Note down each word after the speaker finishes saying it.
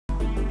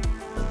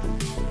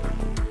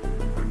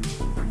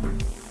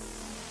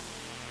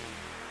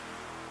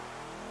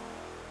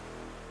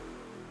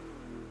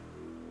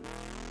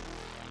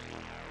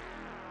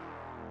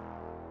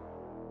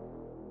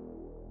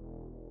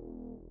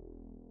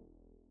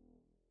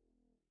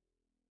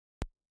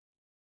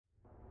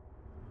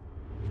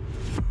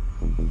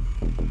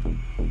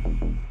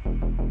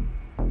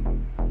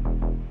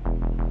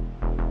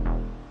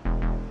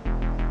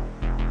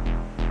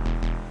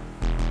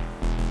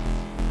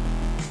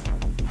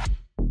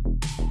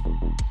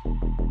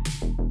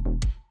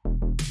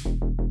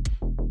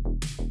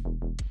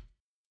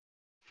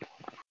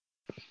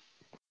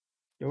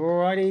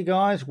Alrighty,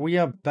 guys, we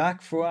are back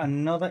for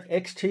another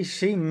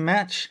XTC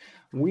match.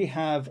 We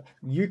have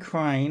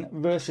Ukraine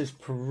versus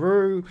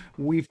Peru.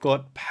 We've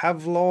got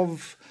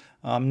Pavlov.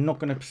 I'm not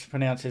going to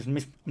mispronounce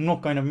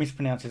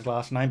his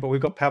last name, but we've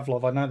got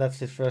Pavlov. I know that's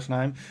his first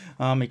name.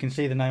 You can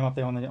see the name up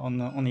there on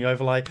the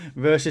overlay.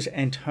 Versus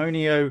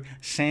Antonio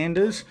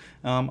Sanders.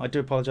 I do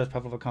apologise,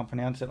 Pavlov. I can't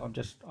pronounce it. I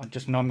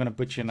just know I'm going to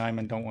butcher your name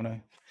and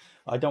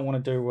I don't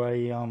want to do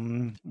a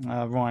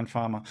Ryan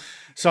Farmer.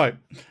 So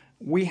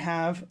we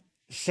have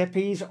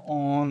Seppi's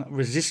on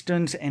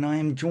resistance, and I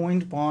am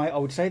joined by, I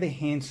would say the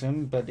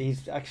handsome, but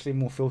he's actually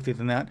more filthy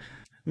than that,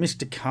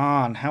 Mr.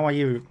 Khan. How are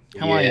you?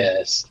 How are you?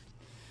 Yes.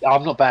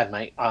 I'm not bad,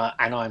 mate.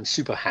 And I'm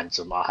super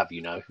handsome, I'll have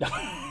you know.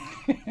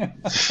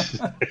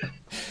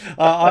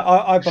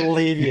 I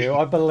believe you.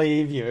 I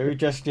believe you.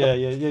 Just,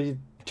 you're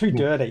too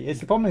dirty.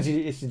 It's the problem is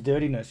it's the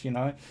dirtiness, you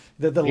know.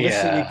 The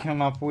list that you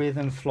come up with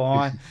and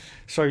fly.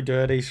 So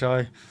dirty,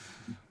 so,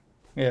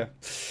 yeah.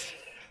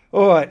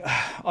 All right,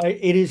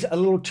 it is a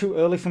little too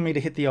early for me to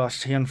hit the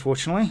iced tea,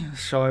 unfortunately.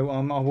 So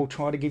I will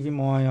try to give you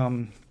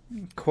my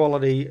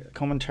quality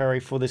commentary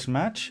for this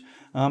match.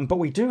 But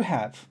we do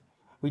have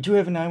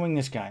an A-wing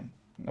this game.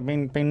 I've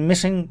been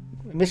missing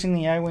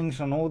the A-wings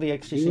on all the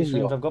XTC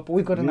streams I've got, but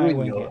we've got an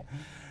A-wing here.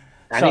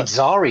 And it's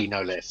Zari,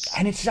 no less.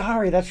 And it's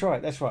Zari, that's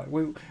right.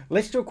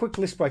 Let's do a quick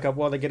list breakup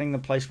while they're getting the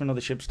placement of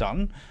the ships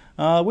done.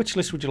 Which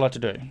list would you like to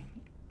do?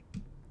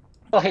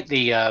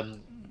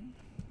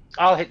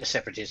 I'll hit the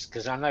Separatists,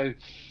 because I know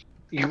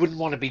you wouldn't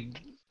want to be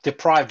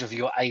deprived of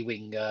your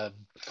A-wing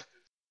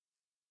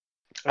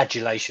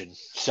adulation.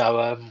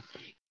 So,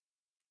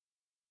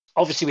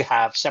 obviously we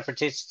have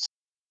Separatists.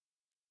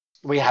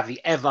 We have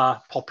the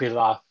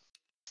ever-popular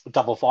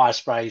double fire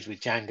sprays with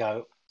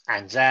Django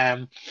and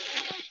Zam.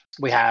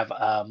 We have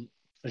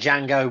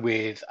Django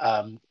with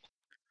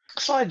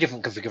slightly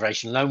different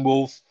configuration, Lone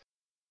Wolf,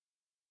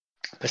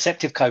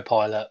 Perceptive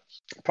Co-Pilot,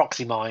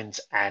 Proxy Mines,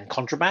 and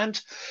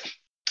Contraband.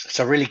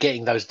 So really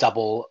getting those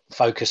double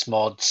focus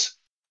mods,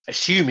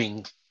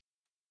 assuming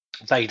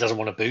they doesn't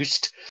want to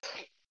boost.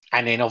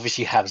 And then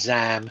obviously you have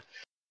Zam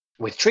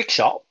with Trick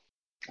Shot,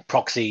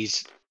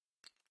 Proxies,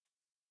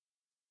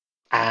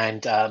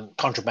 and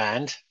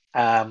Contraband.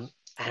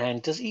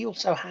 And does he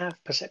also have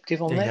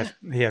Perceptive on there?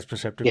 He has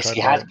Perceptive. Yes,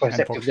 he has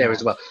Perceptive there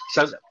as well.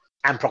 So,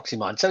 and Proxy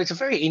Mine. So it's a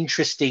very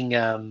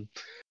interesting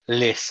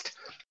list,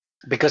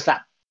 because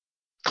that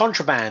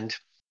Contraband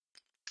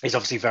is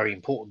obviously very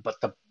important, but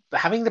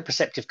having the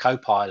Perceptive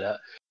Co-Pilot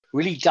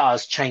really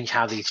does change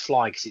how these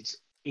fly, because it's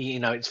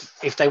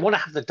if they want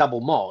to have the double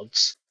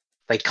mods,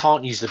 they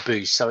can't use the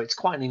boost. So it's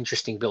quite an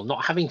interesting build.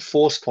 Not having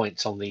force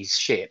points on these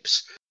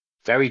ships,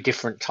 very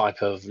different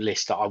type of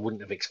list that I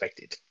wouldn't have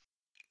expected.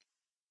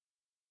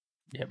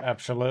 Yep,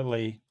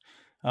 absolutely.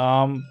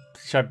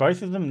 So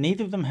both of them,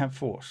 neither of them have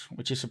force,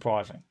 which is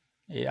surprising.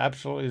 It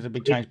absolutely is a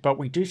big change. But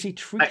we do see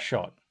Trick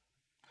Shot.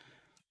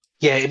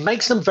 Yeah, it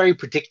makes them very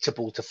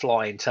predictable to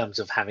fly in terms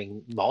of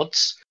having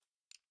mods,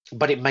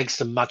 but it makes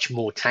them much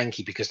more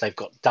tanky because they've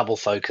got double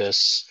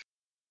focus.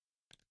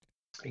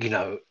 You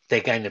know,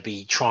 they're going to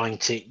be trying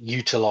to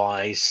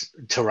utilize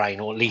terrain,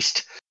 or at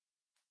least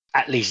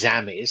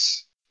Zam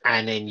is.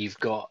 And then you've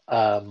got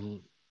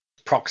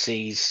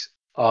proxies,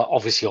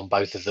 obviously on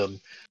both of them,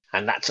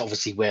 and that's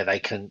obviously where they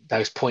can,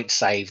 those points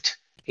saved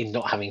in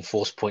not having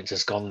force points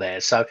has gone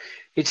there. So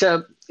it's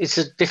a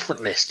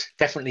different list,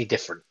 definitely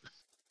different.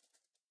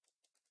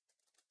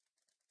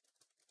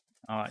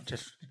 All right,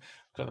 just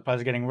got the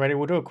players getting ready.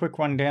 We'll do a quick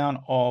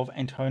rundown of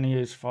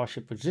Antonio's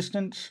fireship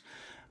resistance.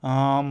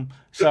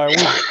 So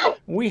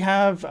we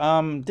have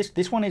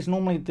this one is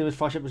normally the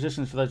fireship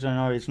resistance. For those who don't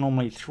know, it's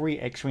normally 3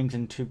 X-wings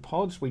and 2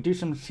 pods. We do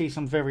see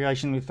some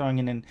variation with throwing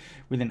in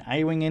with an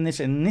A-wing in this.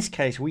 In this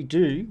case, we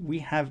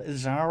have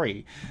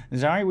Zari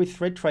with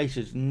thread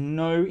tracers,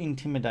 no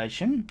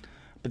intimidation.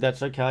 But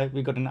that's okay.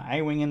 We've got an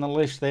A-wing in the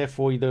list.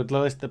 Therefore,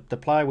 the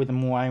player with the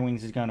more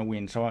A-wings is going to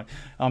win. So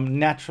I'm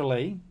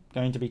naturally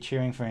going to be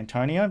cheering for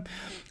Antonio.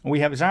 We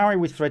have Zari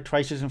with thread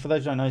tracers, and for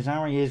those who don't know,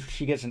 Zari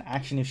she gets an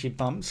action if she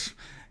bumps.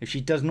 If she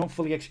does not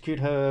fully execute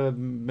her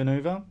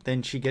maneuver,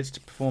 then she gets to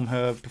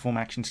perform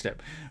action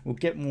step. We'll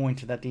get more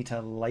into that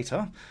detail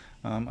later.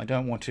 I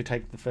don't want to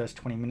take the first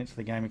 20 minutes of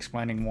the game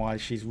explaining why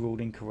she's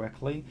ruled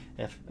incorrectly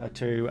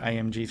to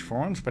AMG's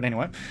forums. But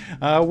anyway,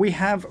 we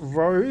have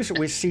Rose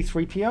with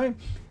C-3PO.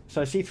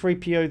 So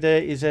C-3PO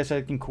there is so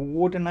it can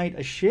coordinate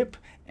a ship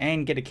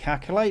and get a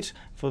calculate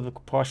for the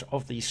price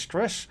of the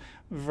stress.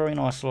 Very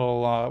nice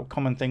little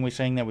common thing we're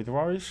seeing there with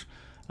Rose.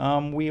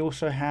 We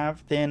also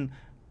have then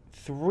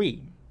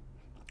 3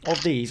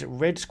 of these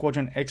Red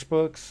Squadron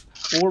experts,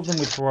 all of them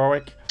with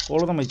heroic, all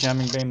of them with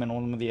jamming beam, and all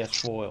of them with the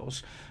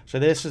S-foils. So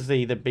this is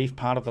the beef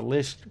part of the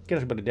list. Get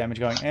us a bit of damage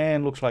going,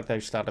 and looks like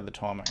they've started the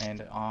timer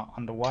and are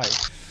underway.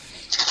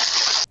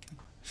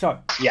 So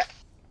yeah,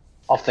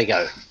 off they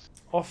go.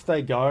 Off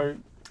they go.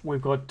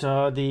 We've got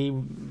the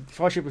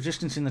fire ship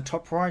resistance in the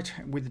top right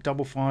with the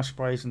double fire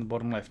sprays in the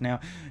bottom left. Now,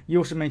 you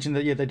also mentioned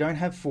that, yeah, they don't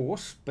have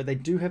force, but they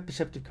do have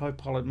perceptive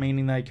co-pilot,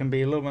 meaning they can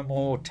be a little bit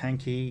more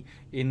tanky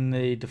in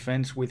the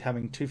defense with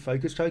having 2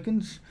 focus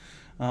tokens.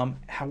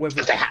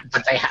 However,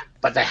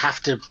 but they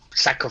have to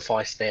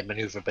sacrifice their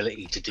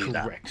maneuverability to do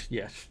that. correct.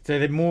 Yes, so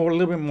they're a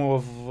little bit more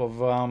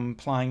of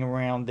playing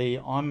around the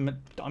I'm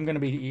going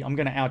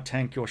to out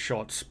tank your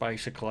shots.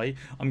 Basically,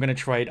 I'm going to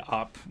trade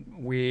up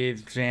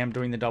with Zam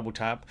doing the double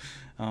tap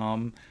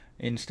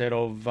instead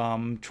of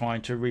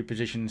trying to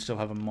reposition and still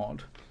have a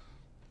mod.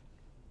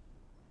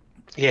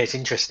 Yeah, it's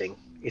interesting.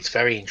 It's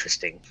very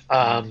interesting.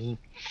 I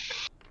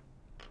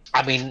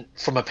mean,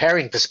 from a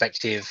pairing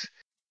perspective,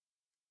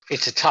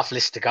 it's a tough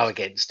list to go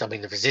against. I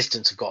mean, the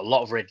Resistance have got a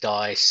lot of red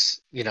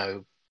dice, you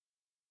know,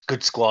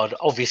 good squad.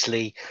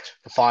 Obviously,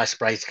 the fire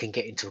sprays can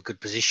get into a good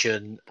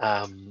position.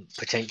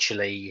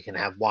 Potentially, you can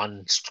have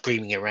one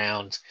screaming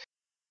around.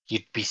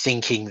 You'd be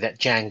thinking that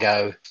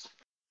Django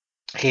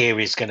here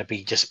is going to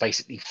be just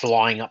basically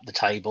flying up the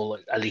table.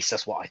 At least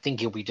that's what I think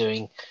he'll be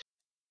doing.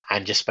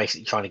 And just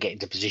basically trying to get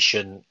into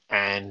position.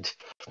 And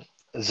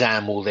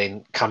Zam will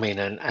then come in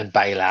and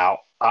bail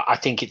out. I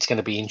think it's going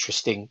to be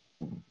interesting.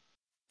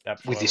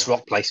 Absolutely. With this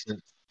rock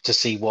placement to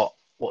see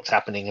what's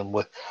happening and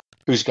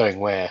who's going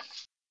where.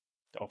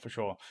 Oh, for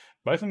sure.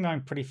 Both of them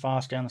going pretty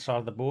fast down the side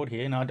of the board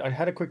here. And I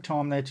had a quick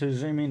time there to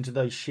zoom into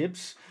those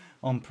ships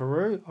on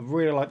Peru. I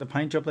really like the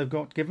paint job they've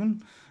got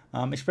given,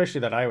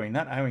 especially that A-Wing.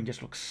 That A-Wing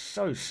just looks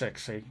so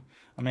sexy.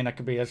 I mean, I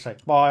could be, as I say,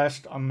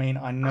 biased. I mean,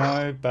 I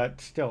know, but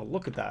still,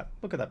 look at that.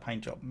 Look at that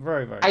paint job.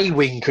 Very, very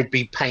A-Wing nice. Could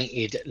be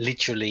painted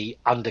literally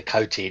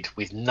undercoated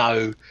with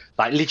no,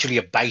 like literally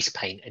a base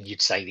paint, and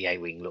you'd say the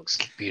A-Wing looks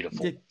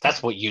beautiful.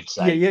 That's what you'd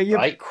say, yeah,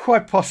 right?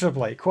 Quite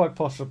possibly.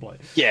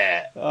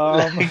 Yeah.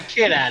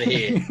 Get out of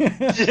here.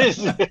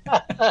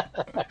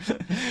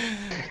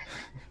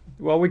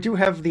 Well, we do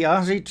have the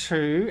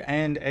RZ2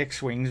 and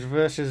X-Wings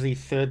versus the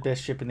third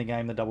best ship in the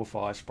game, the double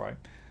fire spray.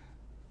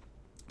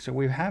 So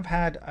we have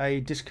had a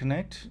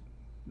disconnect.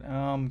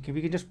 If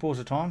you can just pause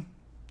the time.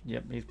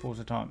 Yep, he's paused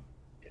the time.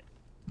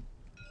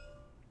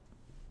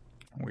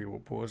 We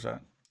will pause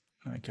that.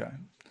 Okay.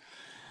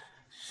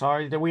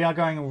 So we are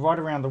going right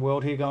around the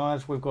world here,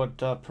 guys. We've got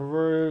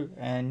Peru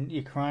and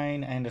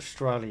Ukraine and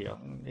Australia.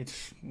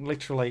 It's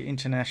literally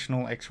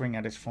international X-Wing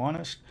at its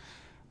finest.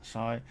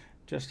 So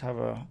just have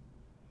a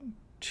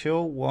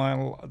chill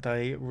while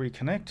they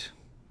reconnect.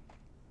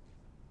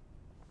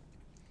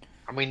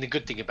 I mean, the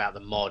good thing about the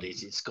mod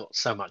is it's got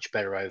so much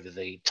better over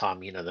the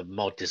time. You know, the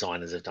mod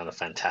designers have done a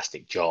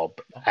fantastic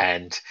job,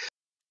 and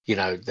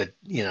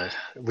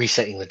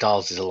resetting the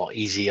dials is a lot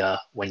easier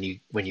when you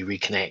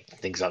reconnect,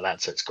 things like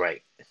that. So it's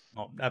great.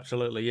 Oh,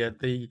 absolutely, yeah.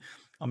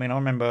 I mean, I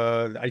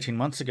remember 18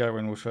 months ago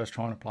when we were first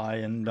trying to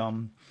play, and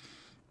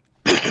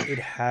it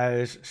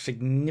has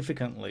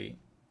significantly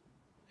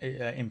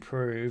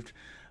improved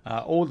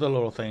all the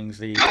little things.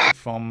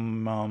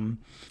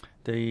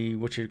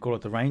 What you call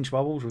it, the range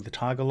bubbles with the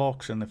target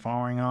locks and the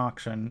firing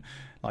arcs, and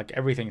like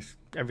everything's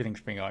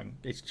been going.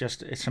 It's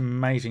an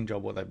amazing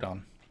job what they've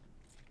done.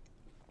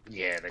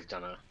 Yeah, they've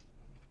done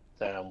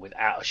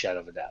without a shadow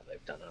of a doubt,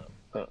 they've done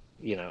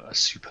a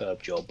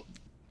superb job.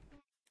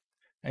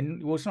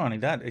 And well, it's not only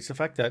that; it's the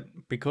fact that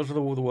because of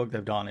all the work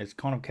they've done, it's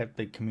kind of kept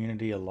the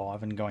community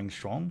alive and going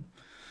strong.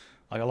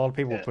 Like a lot of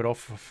people put off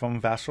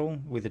from Vassal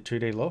with the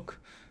 2D look.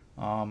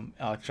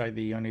 I'd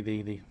say only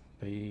the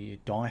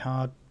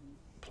diehard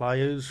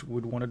players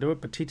would want to do it,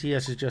 but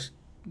TTS is just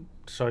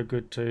so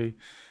good to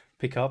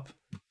pick up.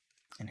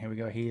 And here we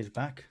go, he is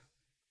back.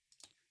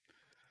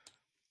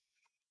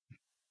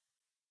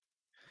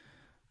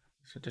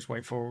 So just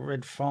wait for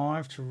Red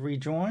 5 to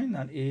rejoin.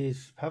 That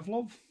is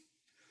Pavlo.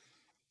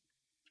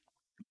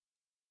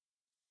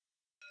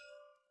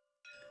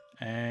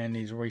 And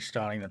he's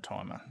restarting the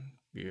timer.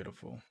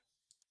 Beautiful.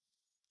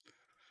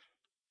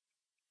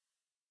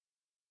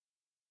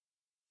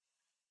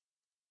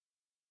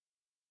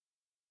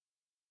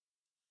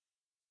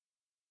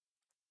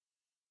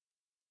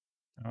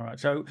 All right.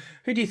 So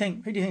who do you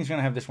think is going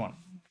to have this one?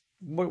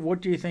 What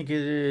do you think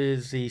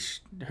is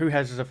who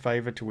has as a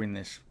favourite to win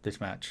this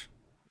match?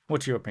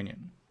 What's your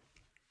opinion?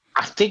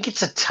 I think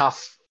it's a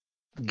tough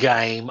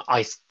game.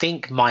 I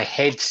think my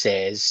head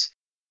says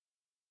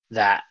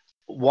that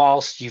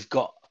whilst you've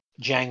got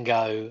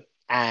Django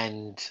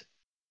and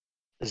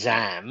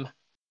Zam,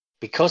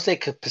 because they're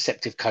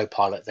perceptive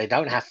co-pilot, they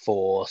don't have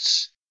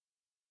force.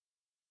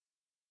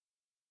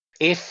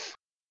 If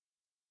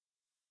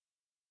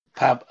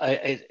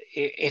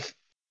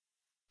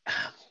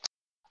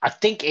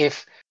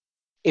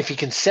you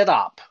can set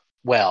up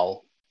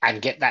well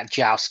and get that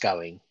joust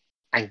going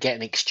and get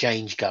an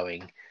exchange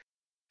going,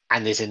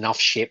 and there's enough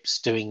ships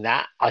doing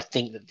that, I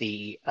think that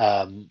the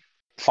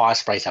fire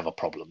sprays have a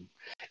problem.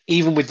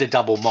 Even with the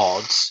double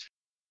mods,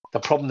 the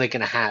problem they're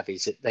going to have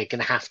is that they're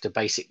going to have to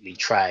basically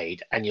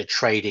trade, and you're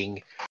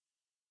trading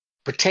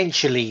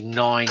potentially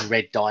 9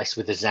 red dice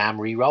with a Zam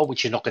reroll,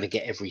 which you're not going to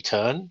get every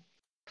turn,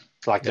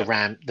 like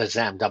the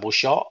Zam double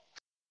shot.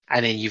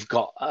 and then you've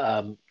got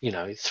you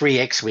know, 3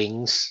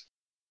 X-wings.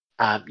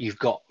 You've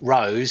got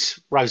Rose.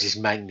 Rose is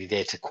mainly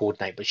there to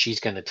coordinate, but she's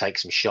going to take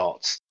some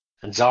shots.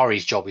 And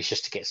Zari's job is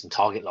just to get some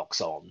target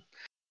locks on.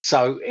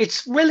 So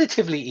it's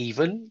relatively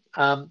even.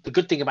 The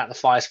good thing about the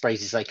fire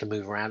sprays is they can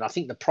move around. I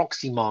think the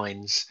proxy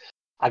mines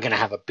are going to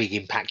have a big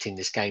impact in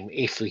this game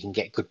if we can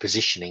get good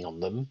positioning on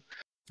them.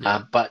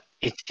 Yeah. But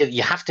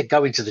you have to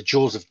go into the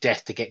jaws of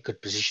death to get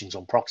good positions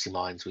on proxy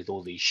mines with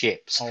all these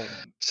ships. Oh,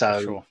 So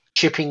for sure.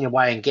 chipping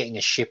away and getting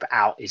a ship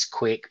out is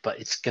quick, but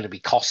it's going to be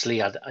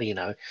costly. You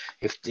know,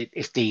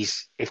 if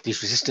these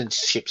resistance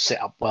ships set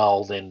up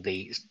well, then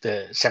the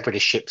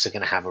separatist ships are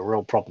going to have a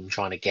real problem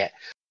trying to get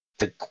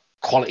the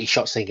quality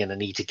shots. They're going to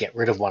need to get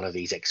rid of one of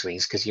these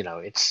X-wings because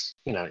it's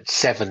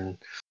 7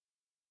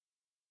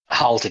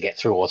 hull to get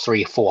through, or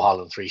 3 or 4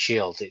 hull and 3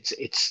 shields.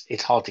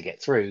 It's hard to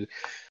get through.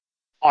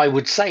 I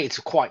would say it's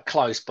quite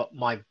close, but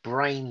my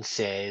brain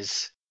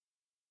says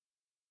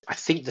I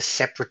think the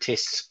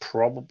separatists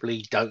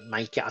probably don't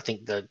make it. I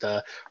think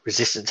the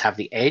resistance have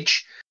the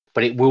edge,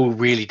 but it will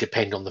really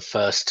depend on the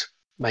first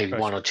maybe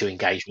 1 or 2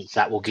 engagements.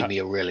 That will give me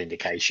a real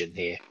indication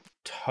here.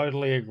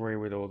 Totally agree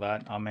with all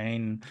that. I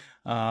mean,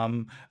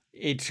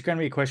 it's going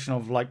to be a question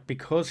of, like,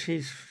 because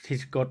he's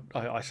got,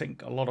 I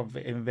think, a lot of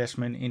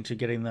investment into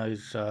getting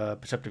those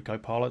perceptive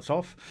co-pilots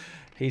off.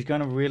 He's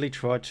going to really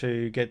try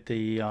to get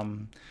the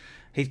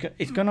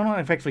it's going to not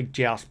effectively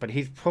joust, but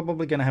he's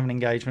probably going to have an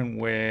engagement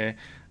where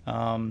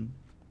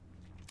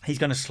he's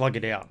going to slug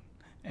it out,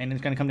 and it's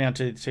going to come down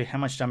to how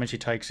much damage he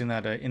takes in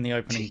that in the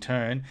opening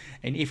turn,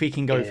 and if he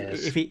can go,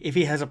 if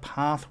he has a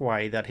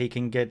pathway that he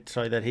can get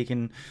so that he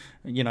can,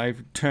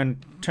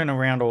 turn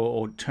around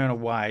or turn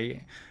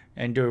away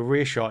and do a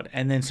rear shot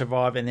and then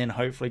survive and then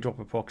hopefully drop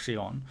a proxy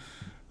on.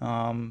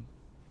 I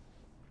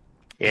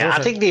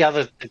think the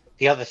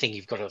other thing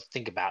you've got to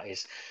think about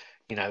is,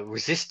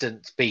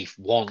 resistance beef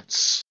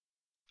wants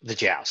the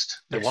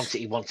joust.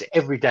 He wants it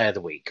every day of the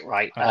week,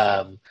 right?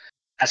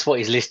 That's what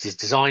his list is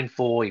designed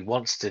for. He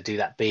wants to do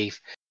that beef.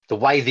 The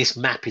way this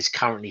map is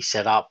currently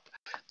set up,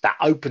 that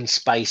open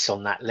space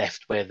on that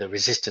left where the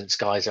resistance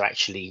guys are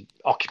actually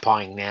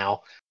occupying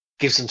now,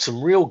 gives them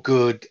some real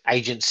good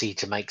agency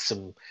to make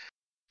some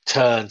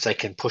turns. They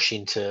can push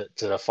into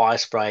the fire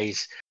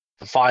sprays.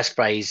 The fire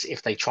sprays,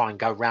 if they try and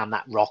go around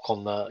that rock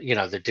on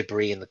the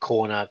debris in the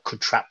corner,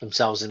 could trap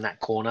themselves in that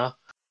corner.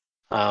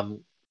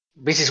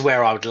 This is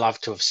where I would love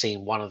to have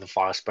seen one of the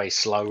fire sprays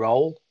slow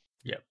roll.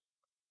 Yep.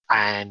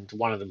 And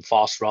one of them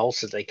fast roll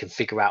so they can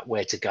figure out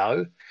where to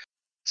go.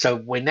 So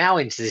we're now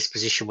into this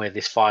position where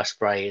this fire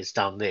spray has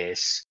done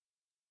this.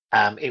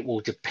 It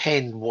will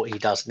depend what he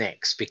does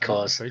next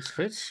because boost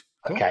fits.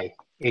 Cool. Okay,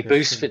 it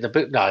boost fit the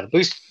boot. No, the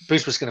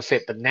boost was going to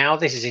fit, but now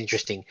this is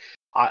interesting.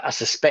 I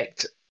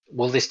suspect,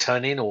 will this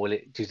turn in or will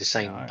it do the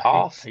same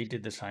path? He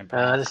did the same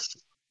path.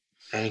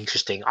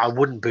 Interesting. I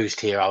wouldn't boost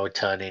here. I would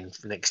turn in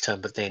for the next turn,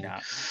 but then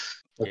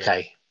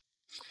okay.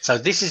 So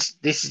this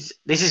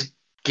is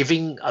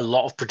giving a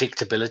lot of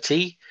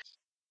predictability.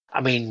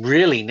 I mean,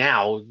 really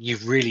now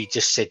you've really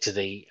just said to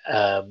the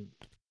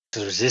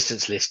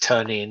resistance list,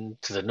 turn in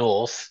to the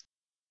north,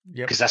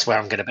 because that's where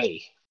I'm going to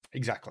be.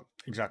 Exactly.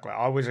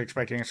 I was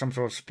expecting some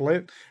sort of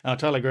split. I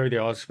totally agree with you.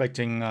 I was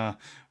expecting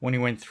when he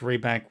went 3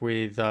 back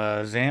with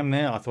Zam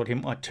there, I thought he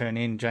might turn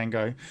in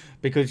Django,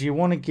 because you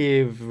want to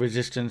give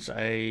resistance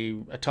a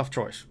tough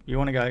choice. You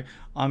want to go,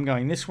 I'm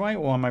going this way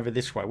or I'm over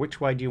this way.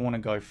 Which way do you want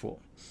to go for?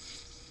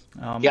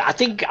 I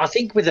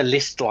think with a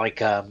list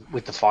like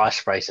with the fire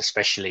sprays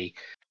especially,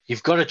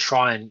 you've got to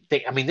try and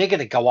think. I mean, they're going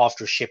to go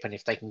after a ship, and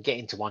if they can get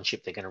into one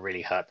ship, they're going to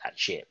really hurt that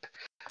ship.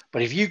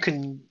 But if you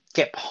can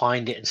get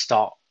behind it and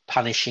start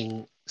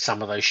punishing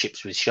some of those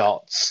ships with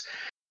shots,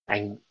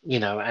 and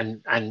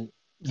and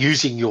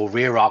using your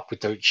rear arc with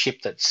the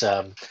ship that's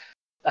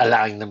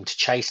allowing them to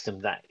chase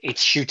them, that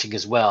it's shooting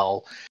as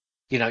well,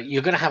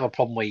 you're going to have a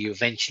problem where you're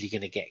eventually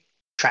going to get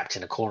trapped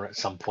in a corner at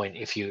some point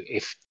if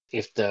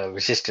the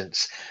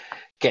resistance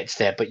gets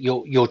there. But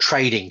you're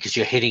trading because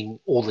you're hitting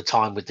all the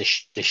time with the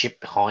ship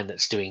behind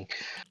that's doing,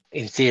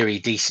 in theory,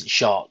 decent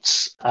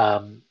shots.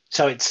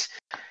 So it's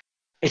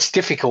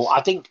difficult.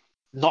 I think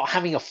not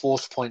having a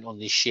force point on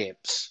these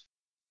ships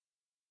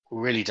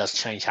really does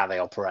change how they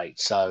operate.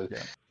 So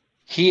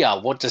here,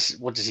 what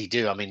does he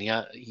do? I mean,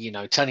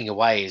 turning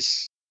away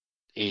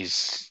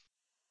is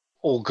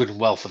all good and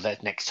well for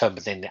that next turn,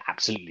 but then they're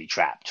absolutely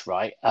trapped,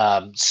 right?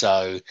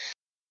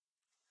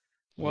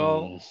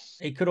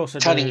 He could also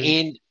turning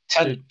in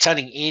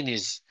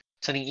is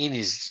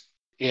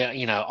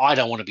I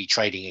don't want to be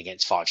trading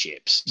against 5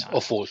 ships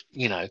or 4.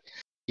 You're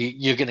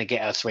going to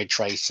get a thread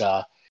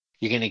tracer,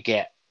 you're going to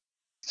get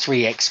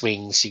 3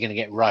 X-wings, you're going to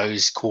get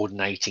Rose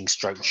coordinating,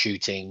 stroke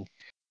shooting,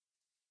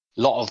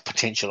 lot of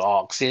potential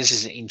arcs. This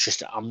is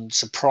interesting. I'm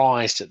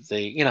surprised at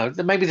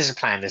maybe there's a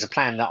plan. There's a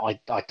plan that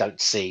I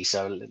don't see.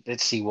 So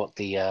let's see what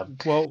the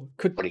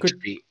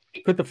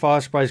could the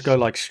fire sprays go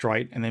like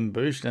straight and then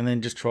boost and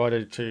then just try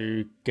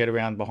to get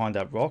around behind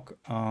that rock?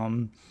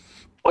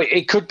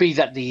 It could be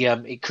that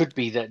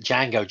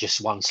Django just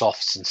one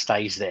softs and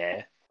stays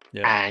there,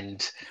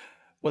 and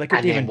Well, they could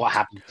And then even what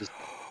happens is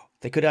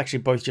they could actually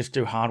both just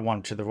do hard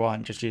one to the right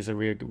and just use the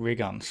rear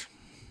guns.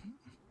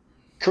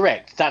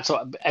 correct. That's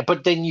what.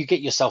 But then you get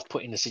yourself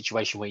put in a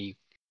situation where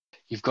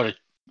you've got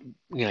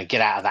to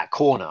get out of that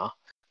corner.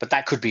 But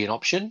that could be an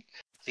option.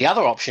 The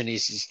other option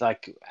is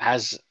like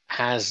has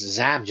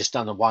Zam just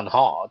done the one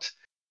hard,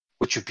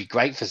 which would be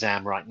great for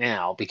Zam right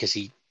now because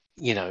he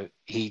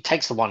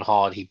takes the one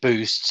hard, he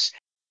boosts,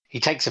 he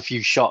takes a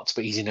few shots,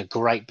 but he's in a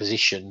great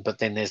position. But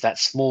then there's that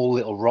small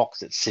little rock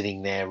that's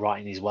sitting there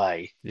right in his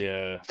way.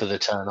 Yeah. For the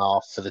turn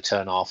after.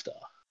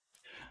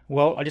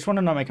 Well, I just want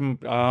to make him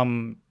a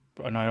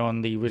note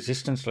on the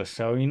resistance list.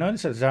 So you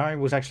notice that Zari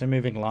was actually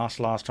moving last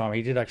time.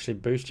 He did actually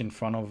boost in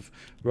front of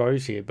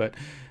Rose here, but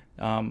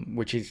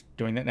which is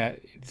doing that now.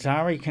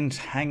 Zari can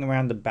hang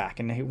around the back,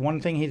 and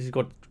one thing he's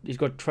got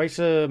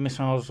tracer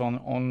missiles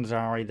on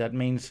Zari. That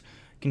means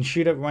can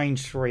shoot at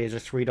range 3 as a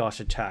 3 dice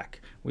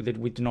attack with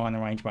denying the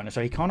range bonus.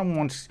 So he kind of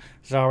wants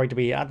Zari to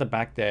be at the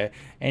back there,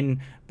 and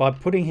by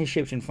putting his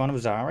ships in front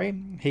of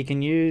Zari, he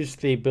can use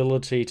the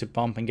ability to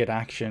bump and get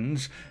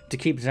actions to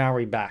keep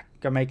Zari back,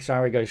 make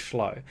Zari go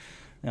slow.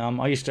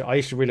 I used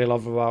to really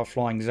love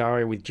flying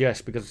Zari with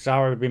Jess because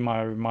Zari would be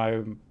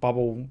my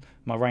bubble,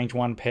 my range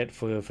 1 pet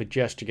for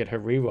Jess to get her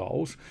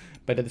rerolls.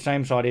 But at the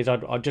same side is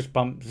I'd just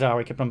bump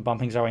Zari, kept on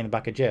bumping Zari in the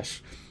back of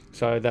Jess,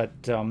 so that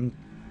Zari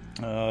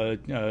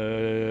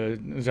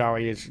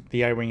is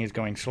the A-wing is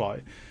going slow,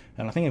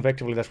 and I think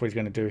effectively that's what he's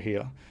going to do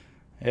here.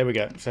 There we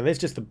go. So there's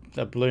just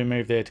a blue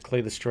move there to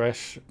clear the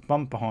stress.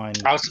 Bump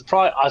behind. I was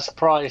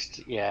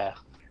surprised. Yeah,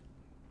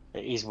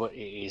 it is what it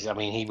is. I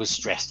mean, he was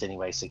stressed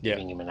anyway, so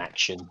giving him an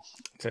action.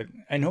 So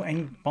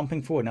and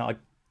bumping forward. Now I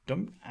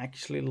don't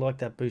actually like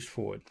that boost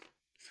forward.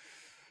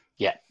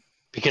 Yeah,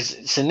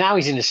 because so now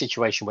he's in a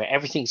situation where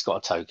everything's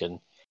got a token.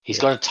 He's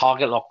got a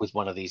target lock with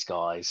one of these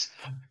guys.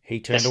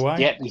 He turned away.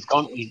 Yeah, he's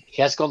gone. He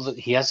has gone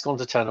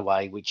to turn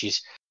away, which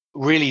is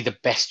really the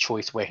best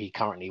choice where he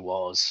currently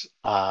was.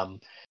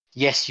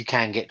 Yes, you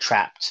can get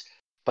trapped,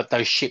 but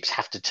those ships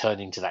have to turn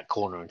into that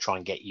corner and try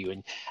and get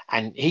you.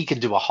 And he can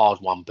do a hard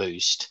one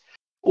boost.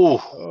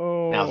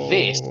 Now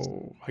this,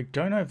 I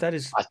don't know if that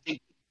is. I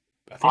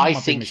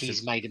think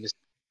he's made a mistake.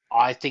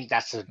 I think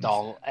that's a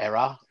dull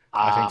error.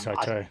 I think so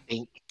too.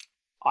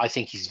 I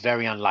think he's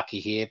very unlucky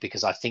here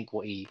because I think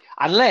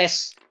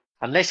unless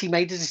he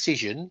made the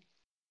decision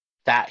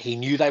that he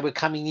knew they were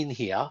coming in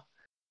here,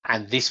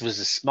 and this was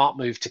a smart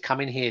move to come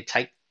in here,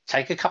 take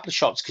a couple of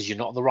shots because you're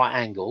not at the right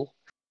angle,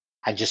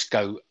 and just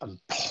go and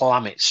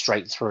plummet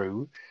straight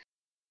through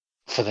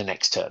for the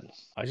next turn.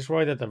 I just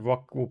worry that the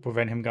rock will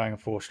prevent him going a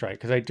 4 straight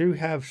because they do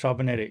have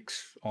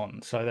cybernetics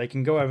on, so they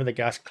can go over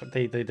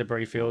the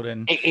debris field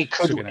and it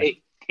could.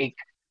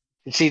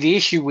 See, the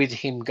issue with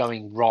him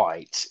going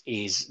right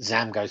is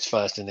Zam goes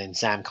first, and then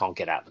Zam can't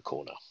get out the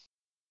corner.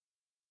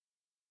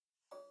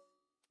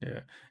 Yeah.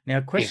 Now,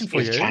 question for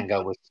you: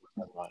 Django was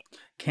right.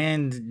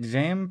 Can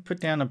Zam put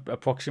down a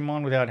proxy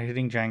mine without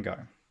hitting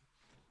Django?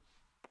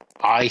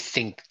 I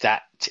think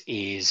that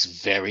is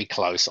very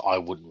close. I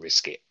wouldn't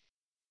risk it.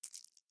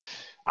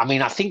 I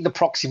mean, I think the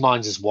proxy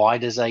mine's as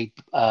wide as a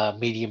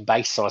medium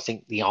base, so I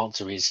think the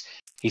answer is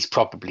he's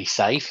probably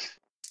safe.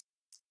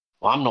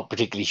 Well, I'm not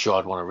particularly sure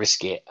I'd want to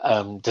risk it.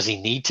 Does he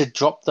need to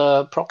drop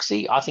the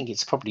proxy? I think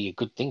it's probably a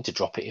good thing to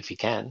drop it if he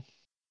can.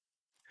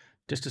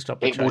 Just to stop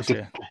the chase,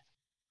 yeah.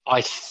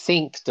 I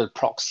think the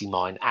proxy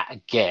mine, at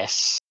a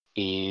guess,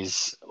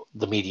 is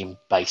the medium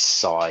base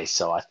size,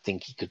 so I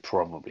think he could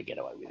probably get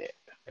away with it.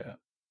 Yeah.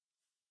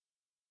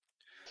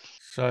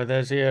 So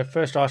there's the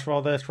first dice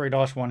roll there, 3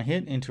 dice, 1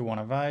 hit, into 1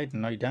 evade,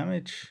 no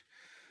damage.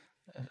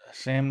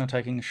 Sam not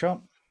taking a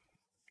shot.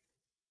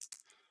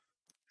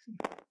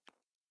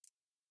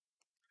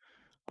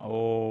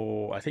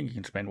 Oh, I think you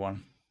can spend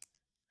 1.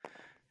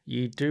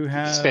 You do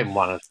have spend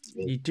 1.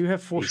 You do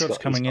have 4 shots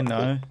coming in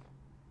though.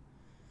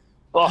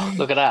 Oh,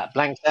 look at that!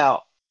 Blanked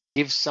out.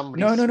 Give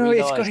somebody. No.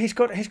 He's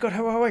got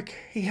heroic.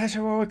 He has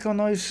heroic on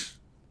those.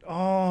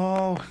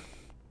 Oh,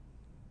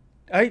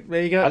 8.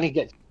 There you go. Only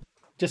get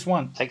just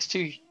 1. Takes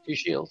 2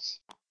 shields.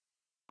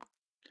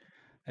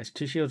 There's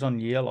 2 shields on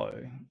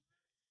yellow.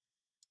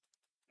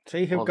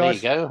 See,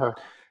 guys. There you go.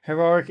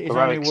 Heroic is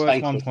only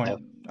worth 1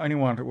 point. Only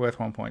worth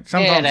 1 point.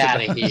 Sometimes get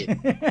out of here.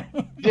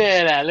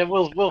 Get out.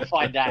 We'll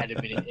find out in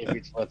a minute if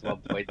it's worth 1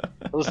 point.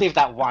 We'll see if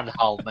that 1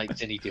 hull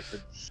makes any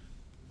difference.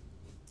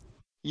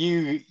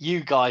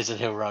 You guys are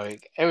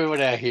heroic.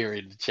 Everyone out here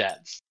in the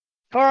chats.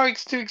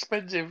 Heroic's too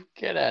expensive.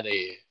 Get out of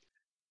here.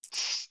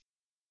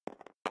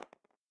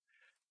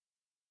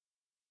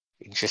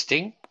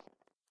 Interesting.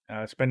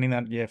 Spending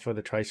that, for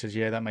the tracers,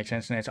 that makes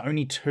sense. And it's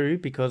only 2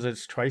 because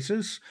it's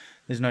tracers.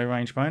 There's no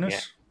range bonus.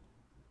 Yeah.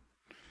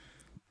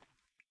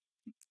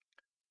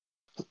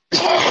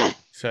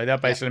 So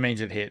that basically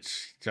means it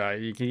hits. So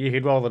you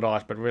could roll the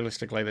dice, but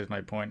realistically, there's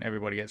no point.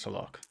 Everybody gets a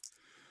lock.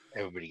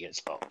 Everybody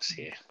gets box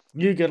here.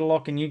 You get a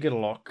lock and you get a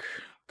lock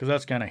because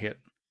that's going to hit.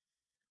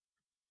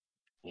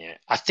 Yeah,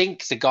 I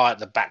think the guy at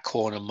the back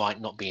corner might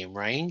not be in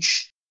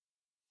range.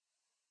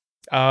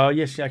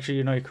 Yes, actually,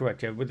 you're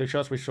correct. Yeah, with the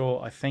shots we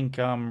saw, I think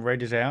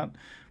Red is out.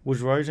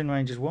 Was Rose in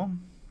range as well?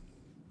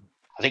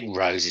 I think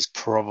Rose is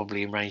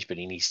probably in range, but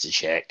he needs to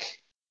check.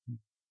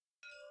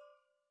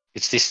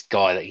 It's this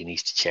guy that he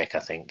needs to check, I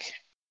think.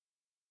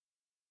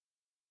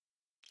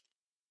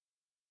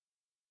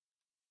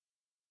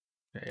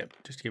 Yep,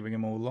 just giving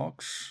him all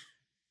locks.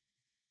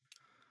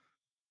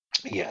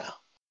 Yeah.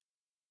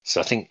 So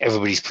I think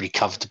everybody's pretty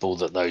comfortable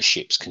that those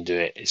ships can do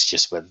it. It's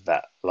just whether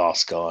that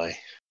last guy.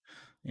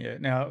 Yeah.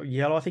 Now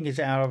yellow, I think, is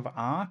out of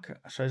arc,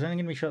 so there's only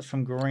going to be shots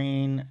from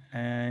green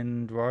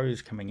and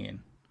Rose coming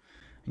in,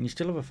 and you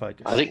still have a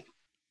focus. I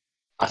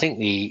think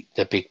the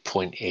big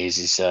point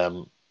is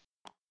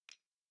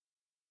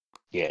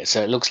yeah.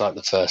 So it looks like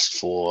the first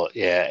four.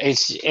 Yeah,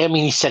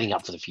 he's setting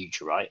up for the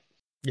future, right?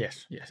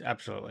 Yes,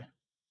 absolutely.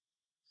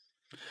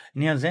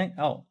 Now Zen.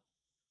 Oh,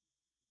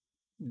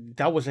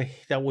 that was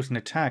an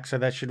attack, so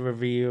that should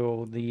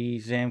reveal the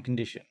Zam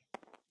condition.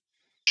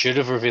 Should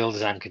have revealed the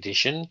Zam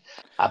condition,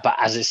 but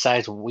as it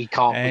says, we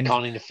can't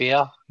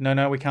interfere.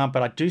 No, we can't.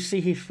 But I do see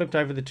he flipped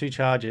over the 2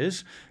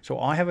 charges, so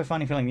I have a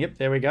funny feeling. Yep,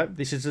 there we go.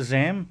 This is the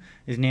Zam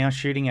is now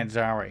shooting at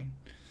Zari.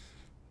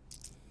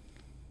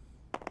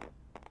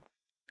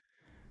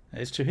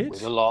 There's 2 hits.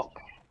 With a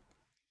lock.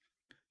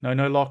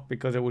 No lock,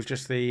 because it was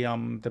just the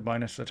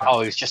bonus attack.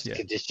 Oh, it's just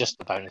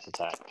the bonus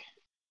attack.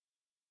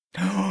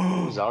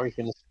 Zari's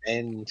going to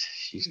spend.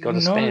 She's got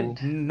to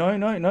spend.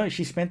 No.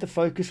 She spent the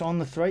focus on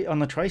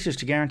the traces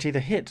to guarantee the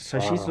hit,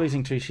 so she's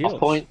losing 2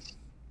 shields.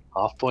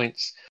 Half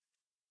points.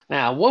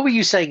 Now, what were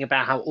you saying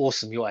about how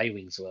awesome your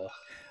A-wings were?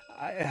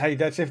 Hey,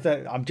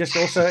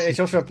 it's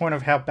also a point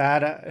of how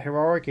bad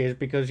Heroic is,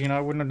 because I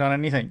wouldn't have done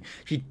anything.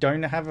 If you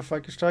don't have a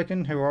focus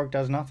token, Heroic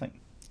does nothing.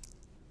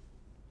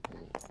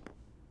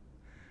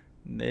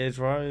 There's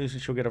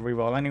Rose. She'll get a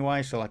reroll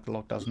anyway, so the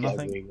lock does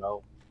nothing.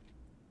 Reroll.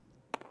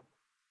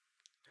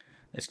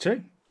 There's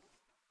 2.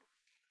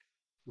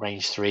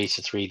 Range 3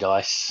 to 3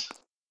 dice.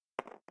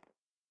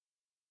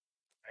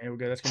 Here we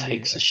go. That's going to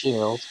Takes a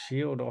shield.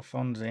 Shield off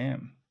on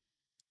Zam.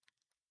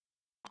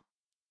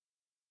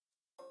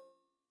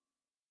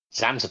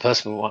 Zam's a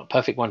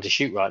perfect one to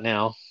shoot right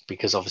now,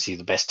 because obviously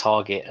the best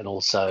target, and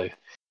also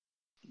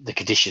the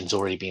condition's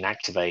already been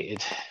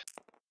activated.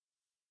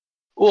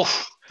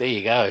 Oof! There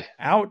you go.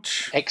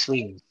 Ouch.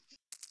 X-wings.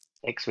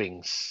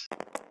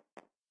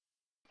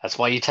 That's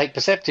why you take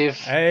perceptive.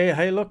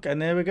 Hey, look,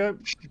 and there we go.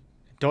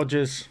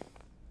 Dodges.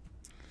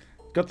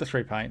 Got the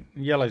 3 paint.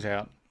 Yellow's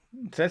out.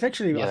 So that's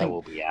actually, Yellow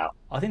will be out.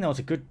 I think that was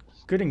a good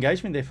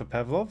engagement there for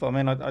Pavlov. I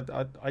mean,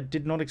 I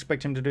did not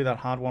expect him to do that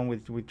hard one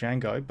with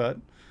Django, but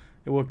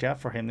it worked out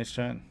for him this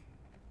turn.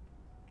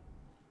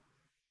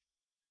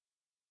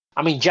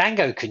 I mean,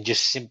 Django can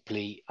just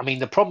simply... I mean,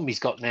 the problem he's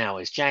got now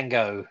is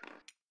Django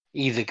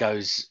either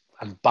goes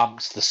and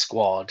bumps the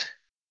squad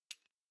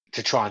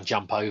to try and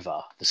jump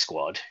over the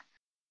squad.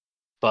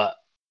 But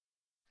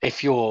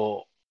if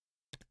you're,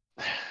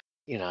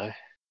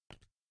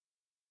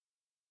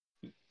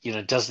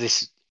 does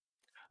this...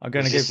 I'm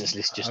going to give...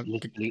 list just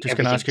going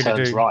to ask you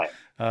to do right.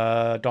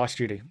 Dice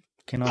duty.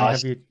 Can I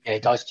have you... Yeah,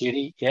 dice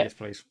duty. Yeah. Yes,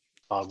 please.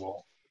 I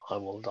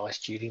will dice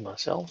duty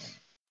myself.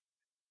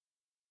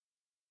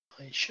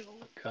 I shall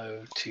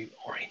go to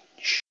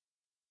orange.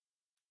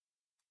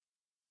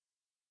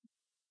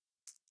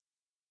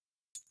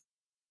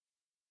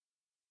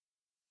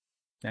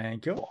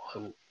 Thank you.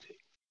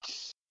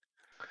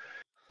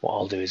 What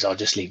I'll do is I'll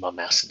just leave my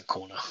mouse in the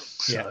corner,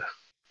 so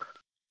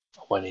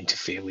I won't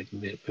interfere with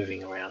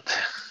moving around.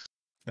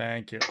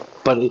 Thank you.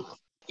 But no,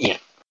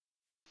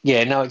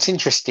 it's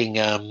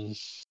interesting.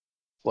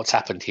 What's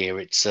happened here?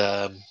 It's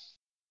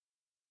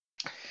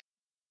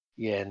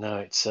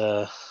it's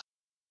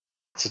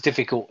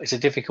a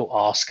difficult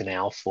ask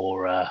now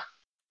for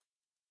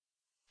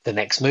the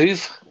next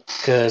move,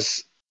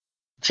 because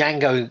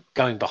Django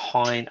going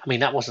behind. I mean,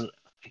 that wasn't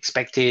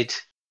expected.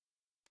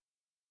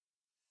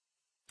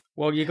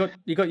 Well, you got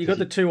the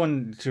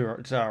 2-1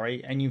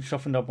 Zari, and you've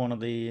softened up one of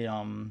the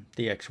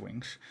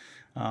X-wings,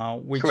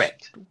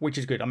 correct, which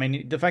is good. I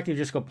mean, the fact that you've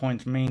just got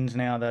points means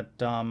now that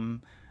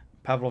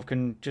Pavlov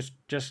can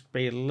just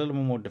be a little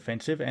more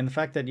defensive, and the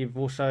fact that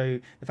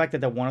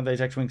they're one of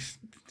those X-wings,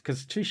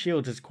 because 2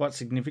 shields is quite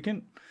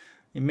significant.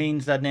 It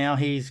means that now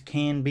he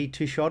can be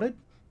 2-shotted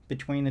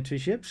between the 2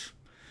 ships.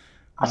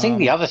 I think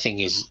the other thing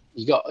is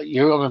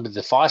you remember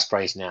the fire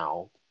sprays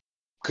now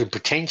could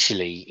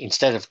potentially,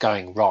 instead of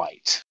going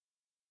right,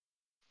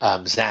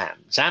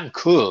 Zam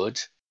could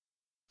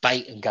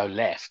bait and go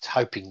left,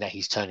 hoping that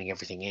he's turning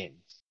everything in,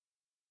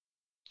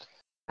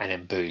 and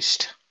then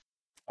boost.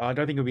 I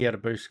don't think he'll be able to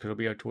boost, because he'll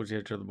be towards the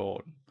edge of the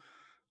board.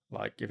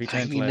 Like if he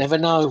turns left, you never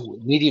know.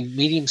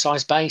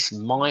 Medium-sized base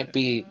might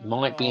be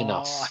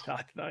enough.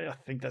 I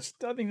think that's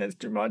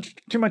too much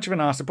of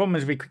an ask. The problem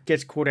is, if he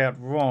gets caught out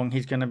wrong,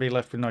 he's going to be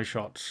left with no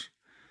shots.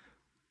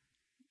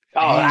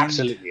 Oh,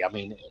 absolutely. I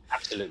mean,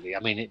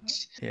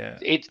 it's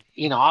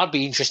I'd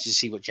be interested to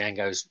see what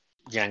Django's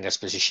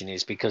position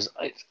is, because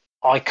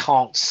I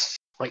can't,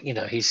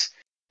 his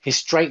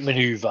straight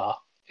maneuver.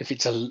 If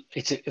it's a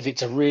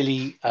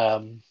really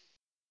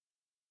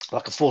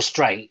like a 4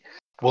 straight,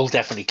 will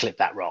definitely clip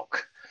that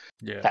rock.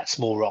 Yeah. that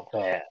small rock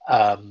there.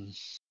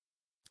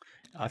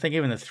 I think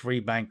even the 3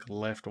 bank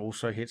left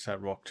also hits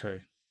that rock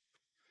too.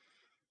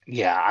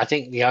 Yeah, I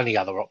think the only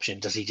other option,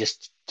 does he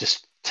just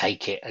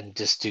take it and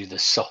just do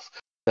the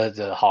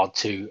the hard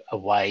 2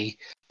 away,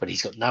 but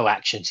he's got no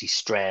actions, he's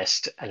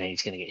stressed, and then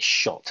he's going to get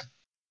shot to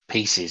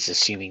pieces,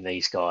 assuming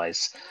these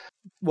guys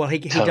Well, he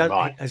turn does.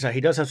 right. So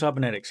he does have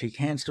cybernetics. He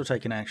can still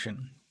take an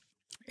action.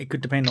 It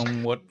could depend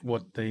on what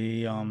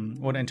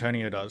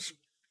Antonio does.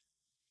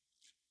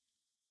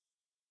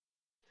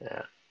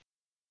 Yeah,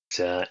 it's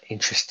an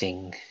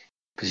interesting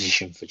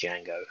position for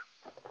Django.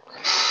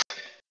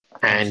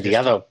 And the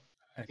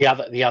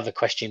other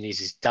question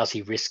is does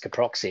he risk a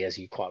proxy, as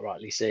you quite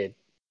rightly said?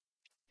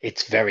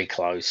 It's very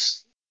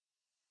close.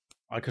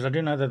 Because I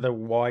do know that the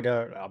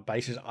wider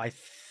bases, I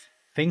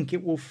think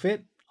it will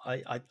fit.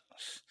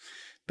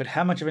 But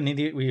how much of an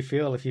idiot will you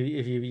feel if you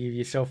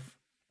yourself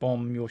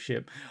bomb your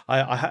ship?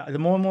 The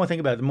more and more I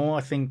think about it, the more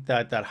I think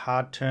that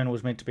hard turn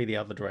was meant to be the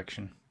other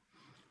direction.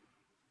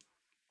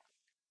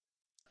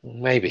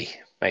 Maybe.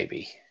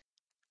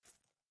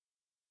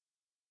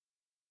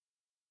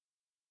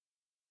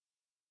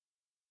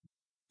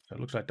 So it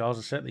looks like dials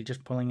are set. They're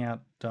just pulling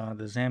out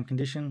the ZAM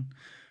condition,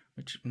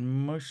 which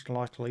most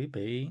likely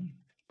be.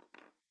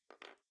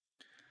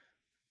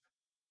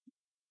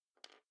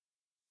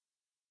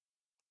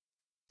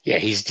 Yeah,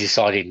 he's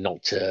decided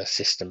not to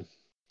system.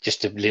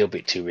 Just a little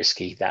bit too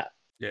risky, that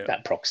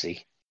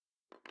proxy.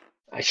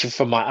 Actually,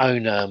 for my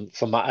own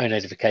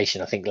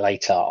edification, I think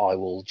later I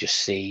will just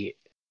see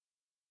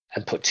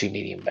and put 2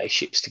 medium base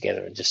ships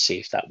together and just see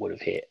if that would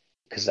have hit,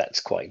 because that's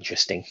quite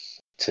interesting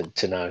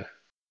to know.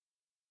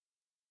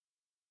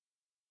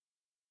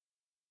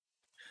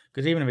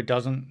 Because even if it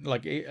doesn't,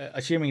 like,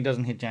 assuming it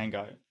doesn't hit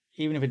Django,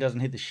 even if it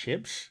doesn't hit the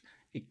ships,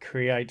 it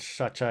creates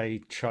such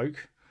a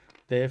choke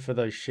there for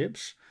those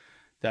ships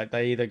that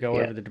they either go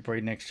over the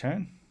debris next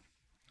turn.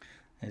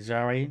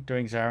 Zari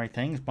doing Zari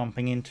things,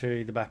 bumping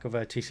into the back of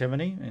a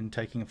T-70 and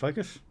taking a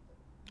focus.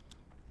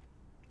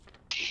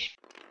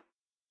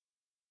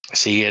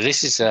 See, yeah,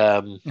 this is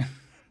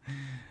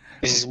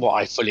this is what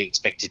I fully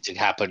expected to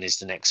happen. Is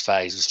the next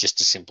phase was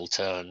just a simple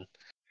turn.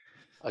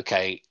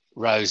 Okay,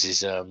 Rose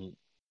is bit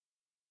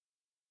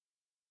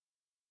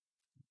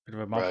of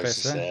a mug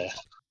fest there.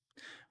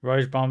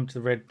 Rose bumped,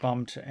 the red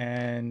bumped,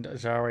 and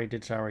Zari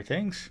did Zari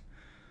things.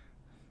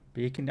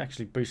 But you can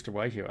actually boost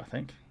away here, I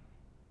think.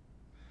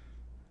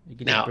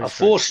 Now, a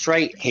 4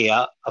 straight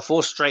here, a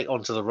 4 straight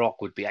onto the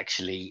rock would be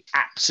actually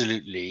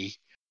absolutely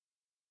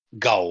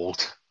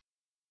gold.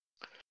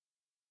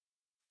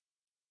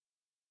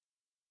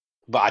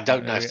 But I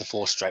don't know if the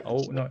 4 straight.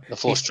 The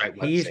 4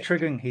 straight. He's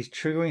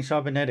triggering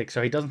cybernetics,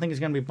 so he doesn't think he's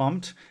going to be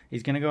bumped.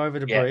 He's going to go over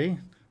debris. Yeah.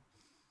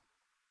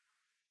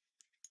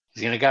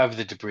 He's going to go over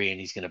the debris and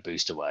he's going to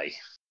boost away.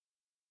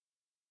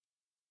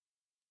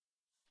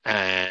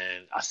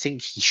 And I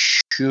think he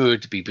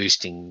should be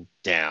boosting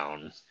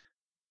down.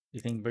 You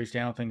think boost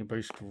down? I think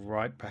boost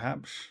right,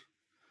 perhaps.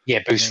 Yeah,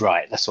 boost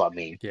right. That's what I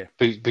mean. Yeah,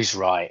 boost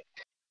right,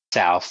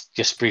 south.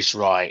 Just boost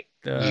right.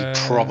 You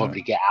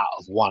probably get out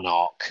of 1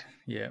 arc.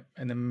 Yeah,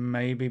 and then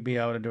maybe be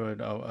able to do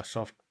a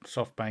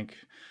soft bank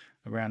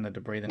around the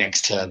debris the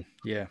next turn.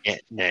 Yeah,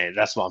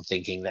 that's what I'm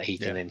thinking, that he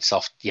can then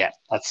soft. Yeah,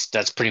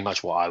 that's pretty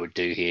much what I would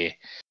do here,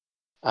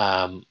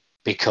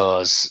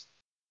 because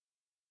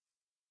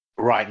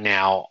right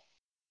now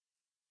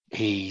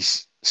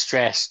he's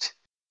stressed.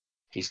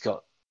 He's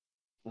got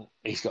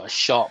a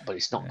shot, but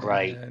it's not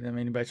great. I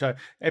mean, but so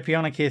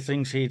Epionic here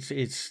thinks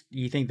it's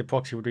you think the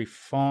proxy would be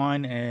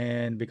fine,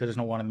 and because it's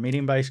not one in the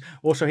medium base.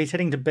 Also, he's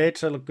heading to bed,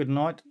 so look, good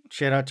night.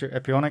 Shout out to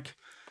Epionic.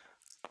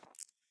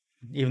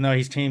 Even though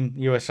he's Team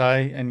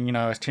USA, and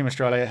as Team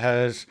Australia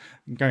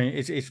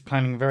it's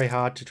planning very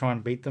hard to try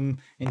and beat them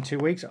in 2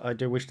 weeks. I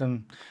do wish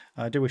them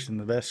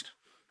the best.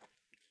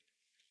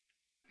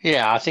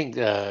 Yeah, I think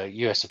the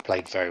US have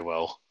played very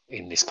well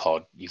in this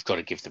pod. You've got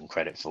to give them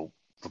credit for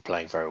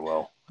playing very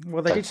well.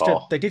 Well, they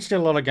did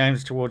steal a lot of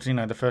games towards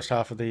the first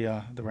half of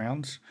the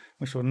rounds.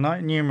 We saw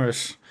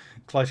numerous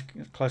close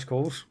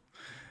calls,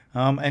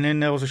 and then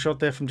there was a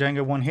shot there from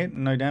Django, 1 hit,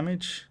 no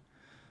damage,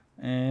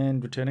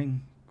 and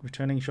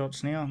returning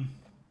shots now.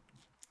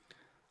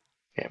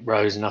 Yeah,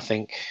 Rose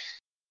nothing.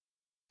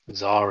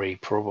 Zari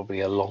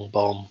probably a long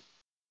bomb.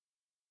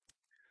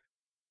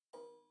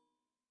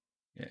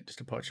 Yeah,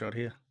 just a pot shot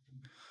here.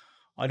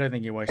 I don't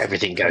think you waste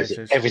everything goes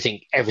into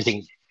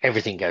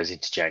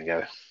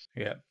Django.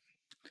 Yeah.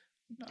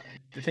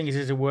 The thing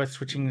is it worth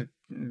switching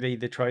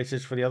the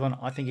traces for the other one?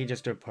 I think you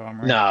just do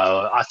primary.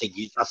 No, I think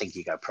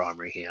you go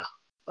primary here.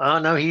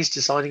 No, he's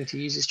deciding to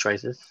use his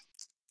traces.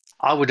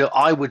 I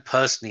would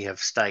personally have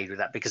stayed with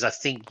that, because I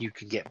think you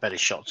can get better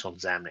shots on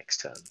Zam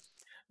next turn.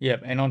 Yeah,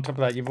 and on top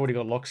of that, you've already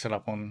got lock set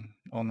up on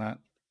that.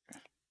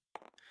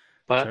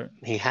 But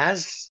he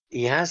has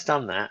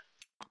done that.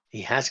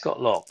 He has got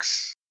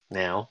locks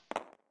now.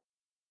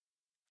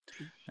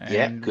 And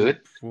yeah,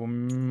 good.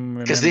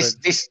 Because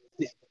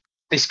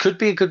this could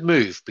be a good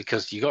move,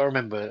 because you got to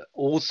remember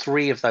all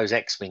 3 of those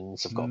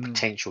X-Wings have got a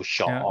potential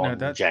shot on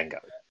Django.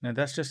 Now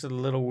that's just a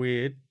little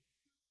weird.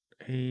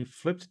 he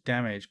flipped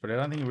damage, but I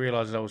don't think he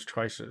realized that was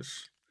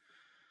traces.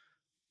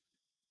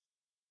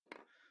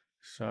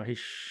 So he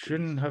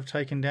shouldn't have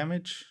taken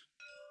damage.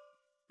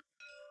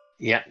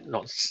 Yeah,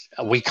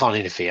 we can't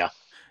interfere.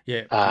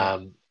 Yeah.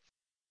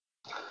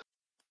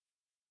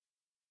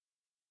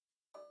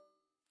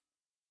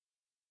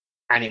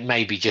 And it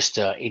may be just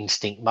an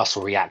instinct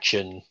muscle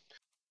reaction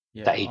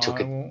that he took.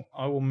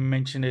 I will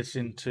mention it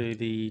into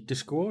the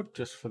Discord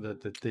just for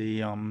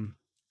the.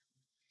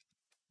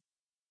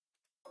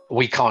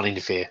 We can't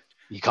interfere.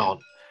 You can't.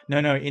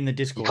 No, in the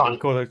Discord. You can't. We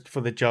call it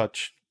for the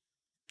judge.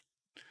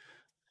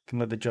 Can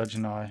let the judge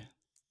know.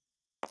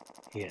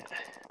 Yeah.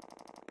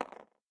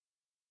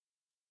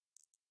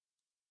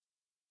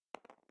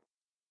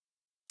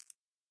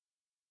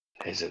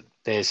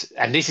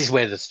 And this is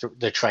where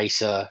the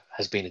tracer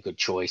has been a good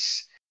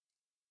choice,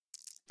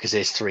 because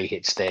there's 3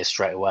 hits there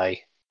straight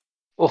away.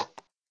 Oh,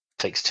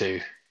 takes 2.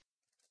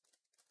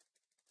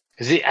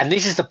 And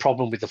this is the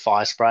problem with the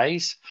fire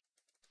sprays,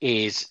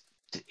 is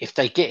if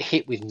they get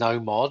hit with no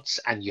mods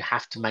and you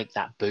have to make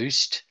that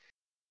boost,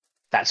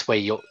 that's where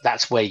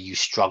you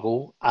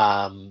struggle.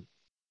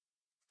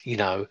 You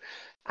know,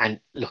 and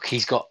look, he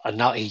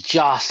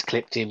just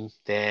clipped him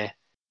there.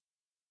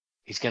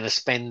 He's going to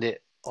spend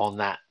it on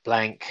that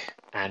blank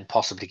and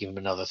possibly give him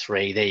another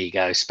 3. There you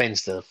go.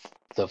 Spends the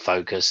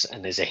focus,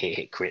 and there's a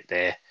hit crit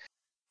there.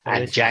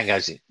 And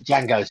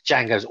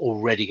Django's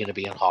already going to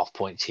be on half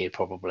points here,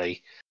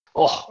 probably.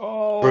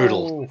 Oh,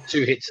 brutal.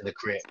 2 hits and a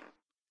crit.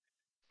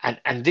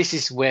 And this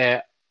is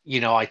where,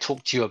 I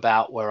talked to you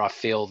about where I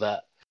feel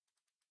that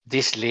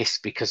this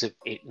list, because of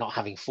it not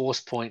having force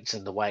points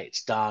and the way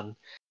it's done,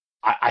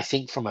 I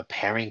think from a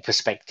pairing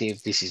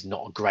perspective, this is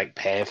not a great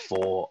pair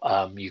for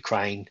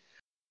Ukraine,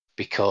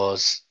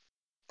 because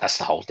that's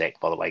the whole deck,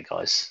 by the way,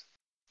 guys.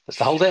 That's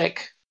the whole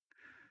deck.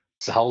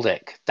 It's the whole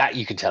deck. That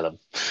you can tell them.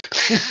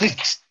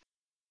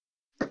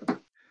 Do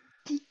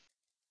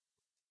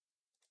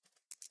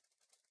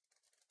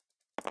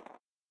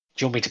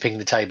you want me to ping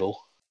the table?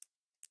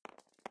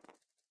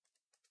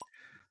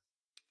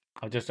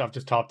 I've just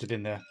typed it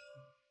in there.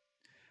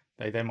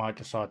 They might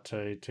decide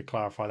to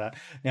clarify that.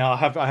 Now I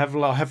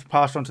have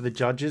passed on to the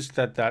judges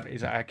that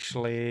is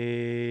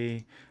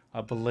actually,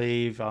 I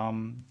believe,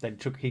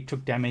 he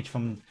took damage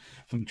from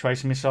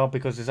tracer missile,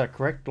 because is that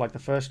correct? Like the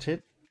first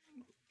hit,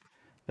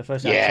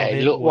 actual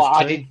hit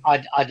was 2?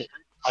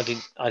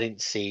 I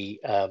didn't see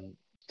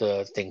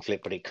the thing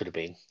flip, but it could have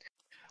been.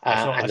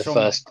 And the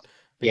first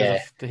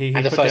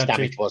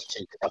damage was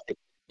 2. I think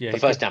the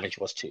first damage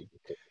was 2.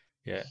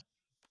 Yeah.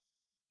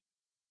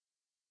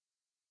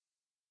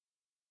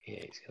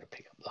 Yeah, he's going to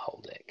pick up the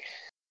whole deck.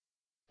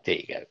 There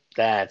you go.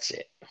 That's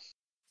it.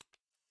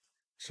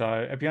 So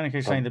Abionic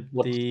is saying that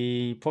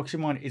the proxy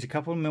mine is a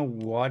couple of mil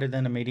wider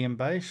than a medium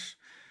base,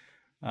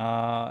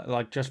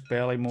 like just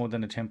barely more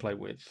than a template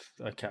width.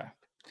 Okay.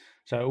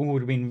 So it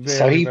would have been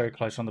very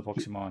close on the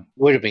proxy mine.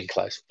 Would have been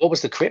close. What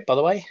was the crit, by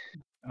the way?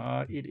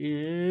 It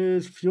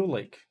is fuel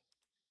leak.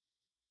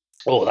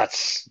 Oh,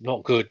 that's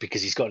not good,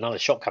 because he's got another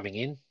shot coming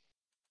in.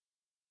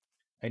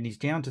 And he's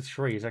down to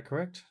 3, is that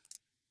correct?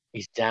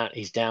 He's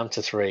down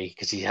to 3,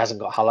 because he hasn't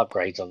got hull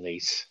upgrades on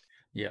these.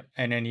 Yeah,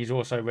 and then he's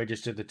also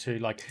registered the 2.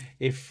 Like,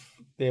 if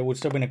there would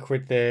still been a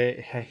crit there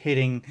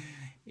hitting,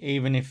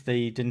 even if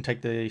they didn't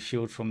take the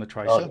shield from the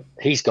tracer. Oh,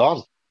 he's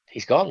gone.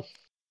 He's gone.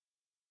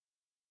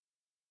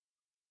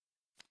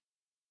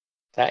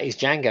 That is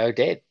Django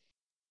dead.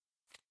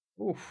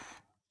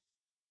 Oof.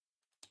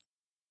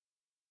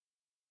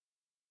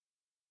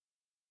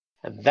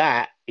 And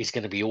that is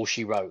going to be all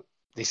she wrote.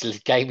 This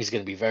game is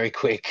going to be very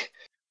quick.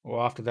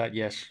 Well, after that,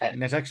 yes.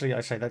 And that's actually, I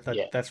say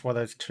that's why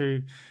that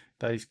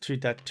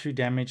 2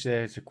 damage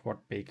there is quite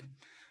big.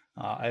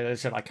 As I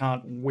said, I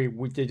can't. We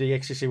did the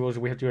XTC rules.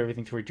 We have to do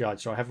everything through a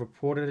judge. So I have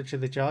reported it to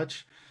the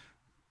judge.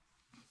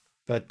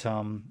 But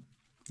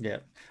yeah,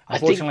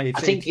 unfortunately,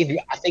 I think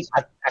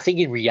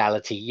in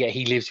reality, yeah,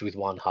 he lives with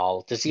 1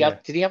 hull. Does he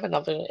have? Did he have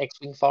another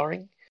X-wing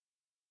firing?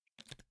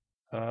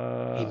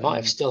 He might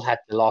have still had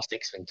the last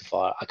X-wing to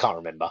fire. I can't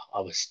remember.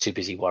 I was too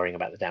busy worrying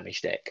about the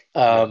damage deck.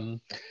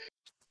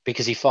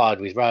 Because he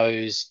fired with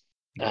Rose.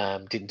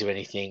 Didn't do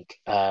anything.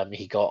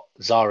 He got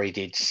Zari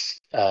did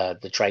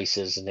the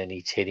tracers, and then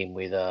he hit him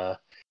with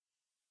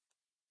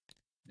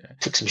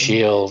took some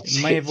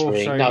shields. May have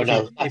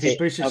also, if he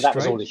boosted straight, that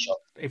was all his shot.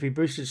 If he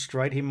boosted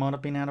straight, he might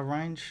have been out of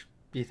range.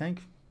 Do you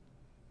think?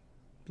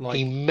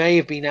 He may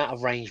have been out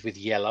of range with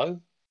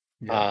yellow.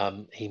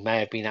 He may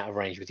have been out of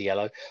range with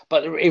yellow,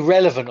 but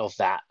irrelevant of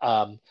that.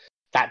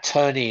 That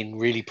turn in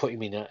really put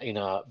him in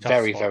a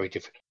very very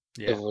different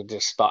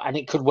spot, and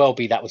it could well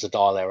be that was a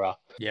dial error.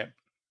 Yeah.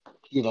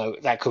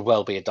 That could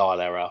well be a dial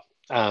error.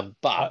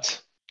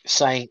 But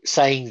saying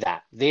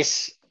that,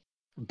 this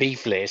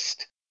beef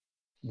list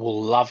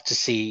will love to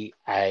see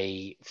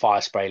a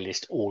fire spray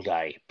list all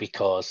day,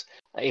 because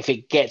if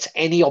it gets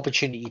any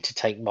opportunity to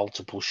take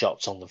multiple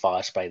shots on the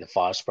fire spray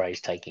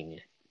is taking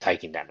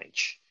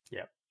damage.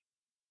 Yeah.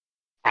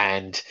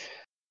 And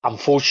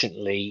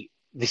unfortunately,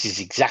 this is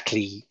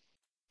exactly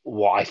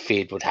what I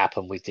feared would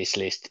happen with this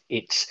list.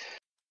 It's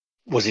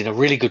was in a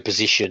really good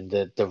position.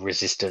 The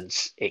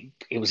resistance,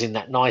 it was in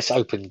that nice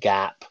open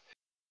gap.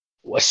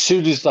 As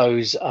soon as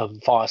those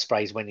fire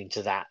sprays went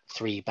into that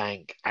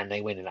 3-bank and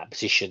they went in that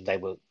position, they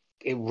were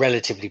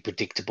relatively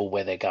predictable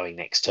where they're going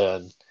next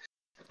turn.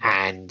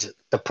 And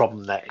the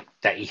problem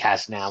that he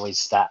has now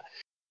is that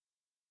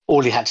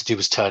all he had to do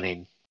was turn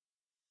in.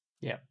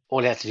 Yeah.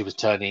 All he had to do was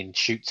turn in,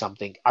 shoot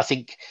something. I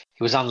think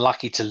he was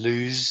unlucky to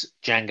lose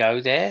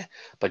Django there,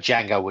 but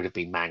Django would have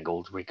been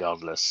mangled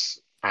regardless.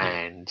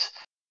 And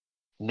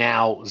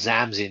now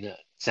Zam's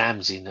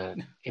in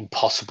an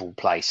impossible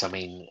place. I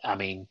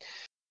mean,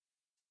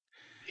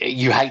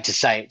 you hate to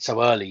say it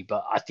so early,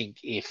 but I think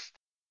if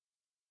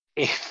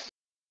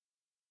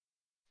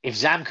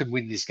Zam could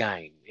win this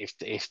game,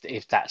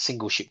 if that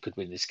single ship could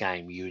win this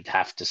game, you would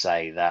have to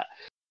say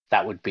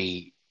that would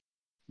be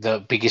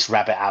the biggest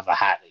rabbit out of a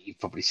hat that you've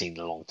probably seen in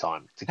a long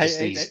time. Because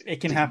it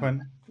can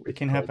happen. It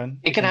can happen.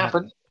 It can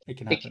happen. It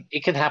can happen.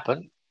 It can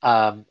happen.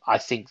 I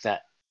think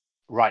that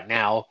right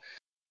now,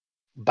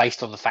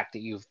 based on the fact that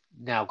you've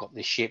now got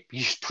this ship, you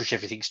just push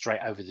everything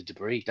straight over the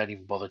debris. Don't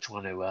even bother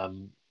trying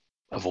to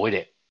avoid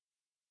it.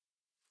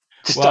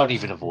 Just don't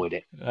even avoid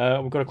it.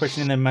 We've got a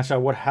question in there, Massa.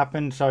 What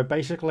happened? So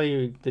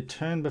basically, the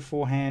turn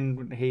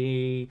beforehand,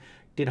 he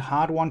did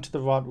hard one to the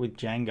right with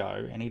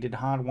Django, and he did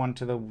hard one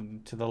to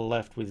the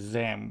left with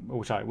Zam.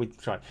 Oh,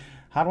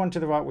 hard one to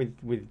the right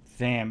with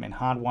Zam, and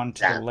hard one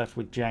to the left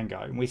with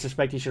Django. And we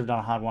suspect he should have done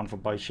a hard one for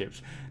both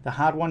ships. The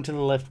hard one to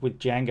the left with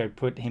Django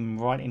put him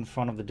right in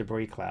front of the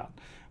debris cloud,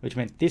 which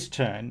meant this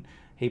turn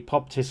he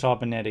popped his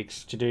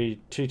cybernetics to do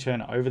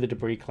 2-turn over the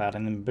debris cloud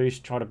and then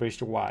try to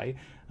boost away.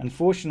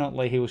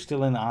 Unfortunately, he was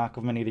still in the arc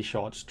of many of the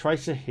shots.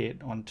 Tracer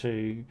hit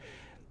onto.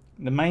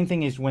 The main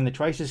thing is when the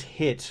tracers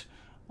hit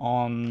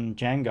on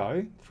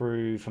Django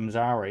from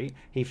Zari,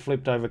 he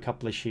flipped over a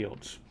couple of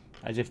shields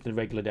as if the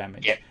regular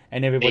damage. Yep.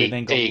 And everybody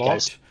then got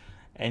locked.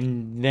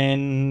 And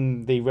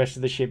then the rest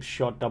of the ship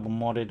shot double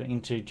modded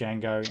into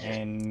Django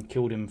and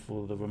killed him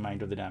for the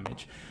remainder of the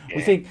damage. Yeah.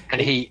 We think and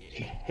he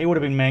would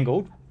have been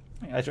mangled.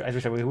 As we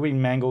said, we would have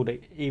been mangled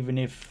even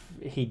if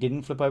he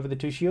didn't flip over the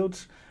 2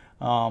 shields.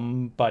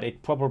 But it's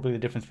probably the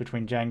difference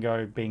between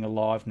Django being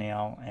alive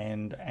now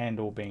and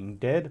or being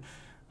dead.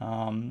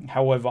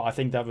 However, I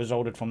think that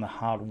resulted from the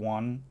hard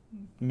one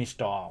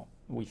misdial.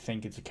 We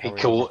think it's a carry.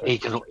 He's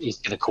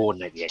going to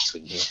coordinate the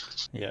X-wing here.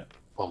 Yeah,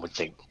 one would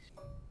think.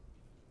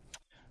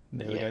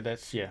 There we go.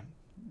 That's Yeah,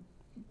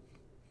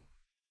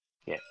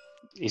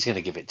 he's going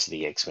to give it to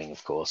the X-wing,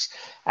 of course,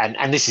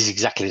 and this is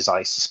exactly as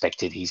I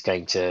suspected. He's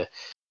going to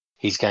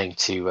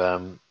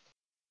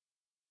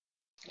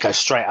go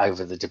straight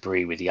over the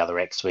debris with the other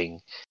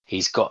X-wing.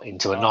 He's got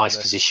into a nice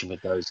position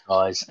with those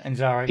guys. And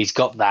Zari. He's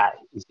got that.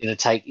 He's going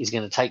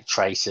to take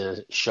tracer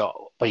shot,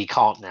 but he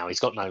can't now. He's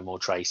got no more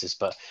tracers,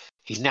 but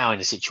he's now in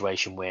a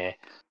situation where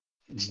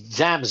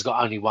Zam's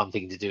got only one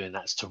thing to do, and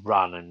that's to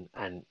run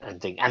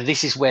and think. And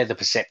this is where the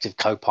perceptive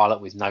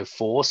co-pilot with no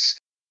force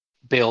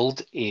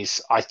build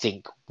is, I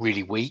think,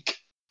 really weak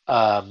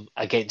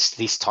against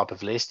this type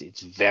of list.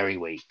 It's very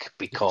weak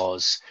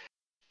because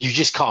you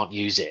just can't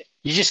use it.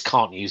 You just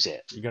can't use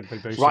it. You got to be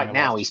boosting right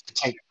now.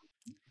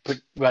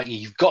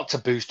 You've got to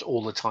boost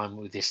all the time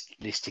with this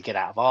list to get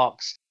out of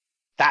arcs.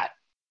 That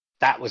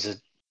was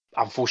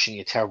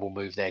unfortunately a terrible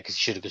move there because he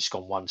should have just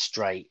gone one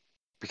straight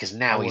because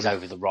now he's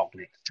over the rock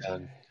next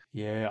turn.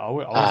 Yeah, I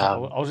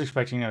was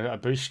expecting a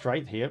boost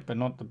straight here, but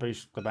not the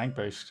bank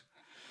boost.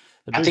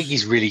 I think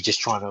he's really just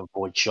trying to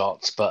avoid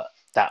shots, but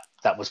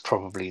that was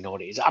probably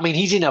not it. I mean,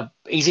 he's in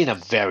a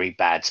very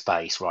bad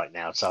space right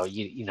now. So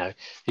you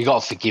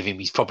got to forgive him.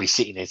 He's probably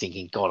sitting there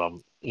thinking,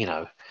 God,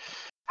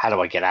 how do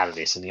I get out of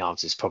this? And the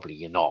answer is probably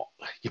you're not.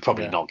 You're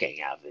probably not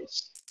getting out of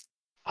this.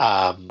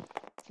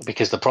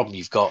 Because the problem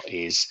you've got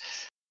is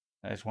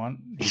there's one.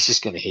 He's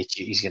just going to hit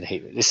you. He's going to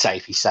hit you. It's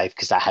safe. He's safe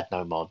because that had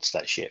no mods,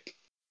 that ship.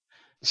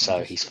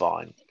 So he's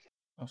fine.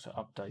 Also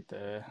update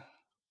there.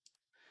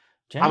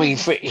 I mean,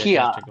 from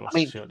here,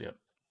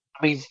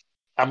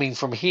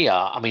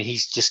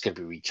 he's just going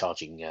to be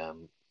recharging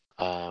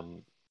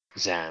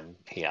Zam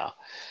here.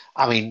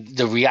 I mean,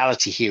 the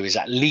reality here is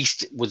at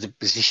least with the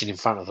position in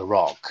front of the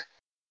rock,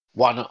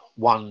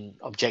 one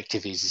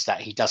objective is that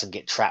he doesn't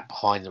get trapped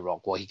behind the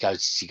rock. Well, he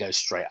goes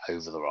straight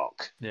over the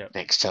rock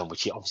next turn,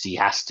 which he obviously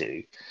has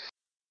to.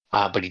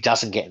 But he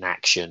doesn't get an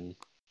action.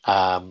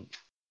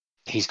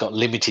 He's got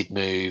limited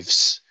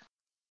moves.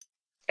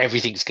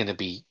 Everything's going to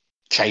be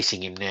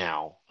chasing him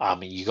now.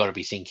 You got to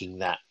be thinking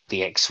that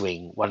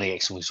one of the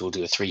X-wings will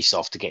do a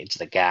 3-soft to get into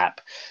the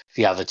gap.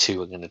 The other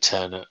 2 are going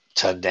to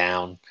turn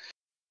down.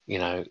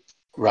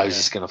 Rose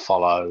is going to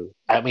follow.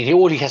 I mean,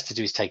 all he has to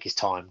do is take his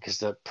time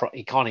because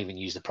he can't even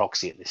use the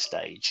proxy at this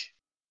stage.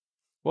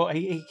 Well,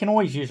 he can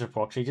always use a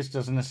proxy. It just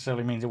doesn't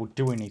necessarily mean it will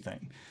do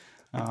anything.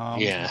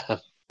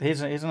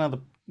 Here's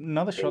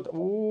another shot.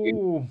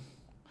 Ooh,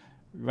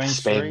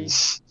 range 3.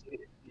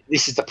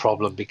 This is the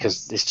problem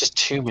because there's just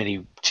too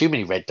many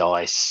red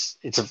dice.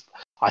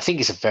 I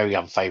think it's a very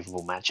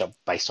unfavourable matchup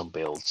based on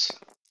builds.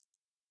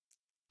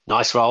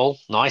 Nice roll.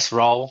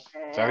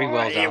 Very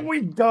well Here done.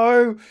 we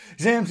go.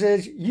 Zam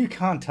says, you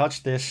can't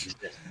touch this.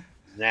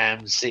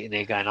 Zam's sitting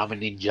there going, I'm a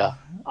ninja.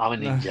 I'm a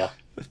ninja.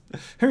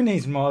 Who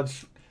needs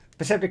mods?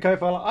 Perceptive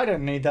co-pilot, I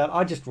don't need that.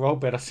 I just roll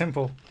better.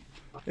 Simple.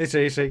 It's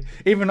easy.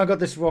 Even I got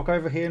this rock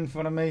over here in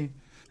front of me.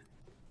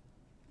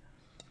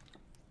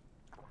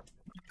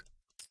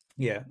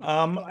 Yeah.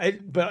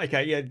 But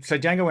okay, yeah. So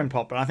Django went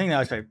pop, but I think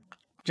that okay.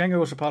 Django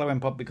also partly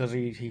went pop because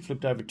he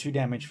flipped over 2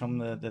 damage from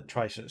the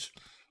tracers.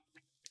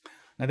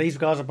 Now these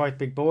guys are both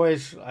big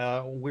boys.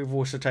 We've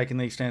also taken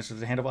these stances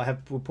to handle. I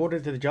have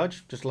reported to the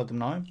judge just to let them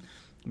know,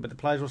 but the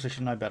players also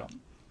should know better.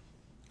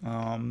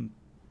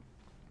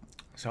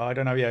 So I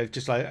don't know. Yeah,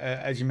 just like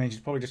as you mentioned,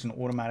 it's probably just an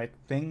automatic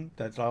thing.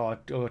 That's oh,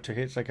 2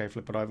 hits. Okay,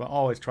 flip it over.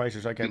 Oh, it's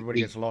tracers. Okay,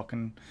 everybody gets lock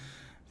and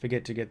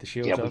forget to get the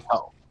shields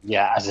off.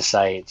 Yeah, as I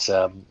say, it's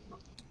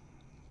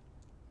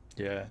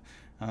yeah.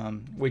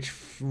 Which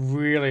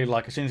really,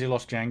 like, as soon as he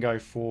lost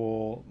Django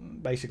for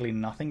basically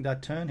nothing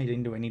that turn, he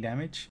didn't do any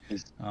damage.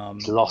 He's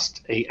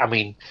lost. I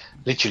mean,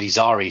 literally,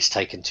 Zari's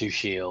taken 2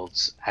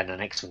 shields, and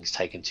an X-Wing's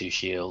taken 2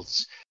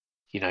 shields.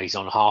 You know, he's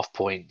on half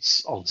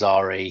points on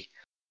Zari.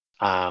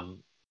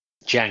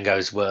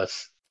 Django's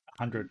worth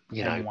 100.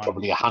 You know,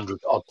 probably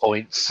 100 odd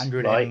points.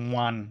 101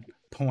 right?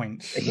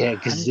 Points. Yeah, a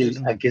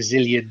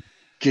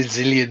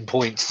gazillion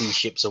points these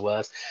ships are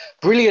worth.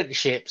 Brilliant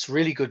ships,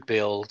 really good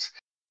build.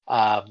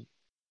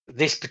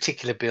 This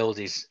particular build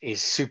is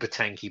super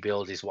tanky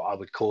build, is what I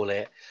would call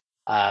it.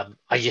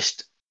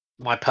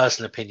 My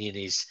personal opinion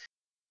is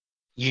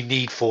you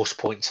need force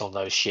points on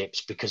those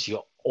ships because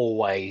you're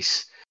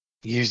always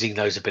using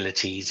those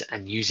abilities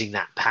and using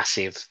that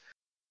passive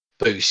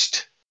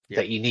boost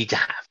that you need to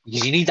have.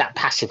 Because you need that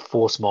passive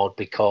force mod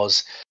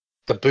because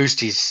the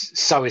boost is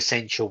so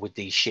essential with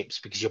these ships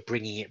because you're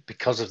bringing it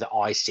because of the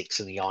I6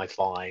 and the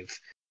I5.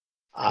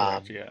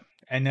 Correct, yeah.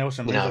 And they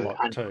also move a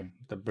lot too.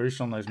 The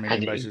boost on those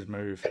medium bases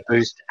move. The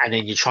boost, and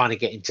then you're trying to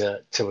get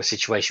into a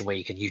situation where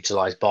you can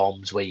utilize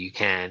bombs where you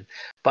can.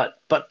 But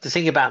the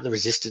thing about the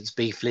resistance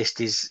beef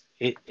list is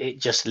it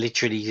just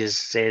literally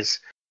just says,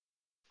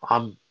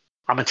 I'm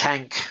a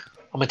tank.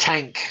 I'm a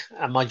tank,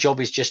 and my job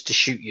is just to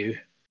shoot you.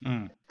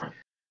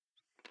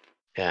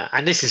 Yeah,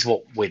 and this is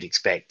what we'd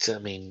expect. I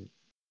mean,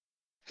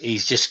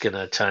 he's just going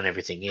to turn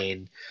everything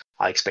in.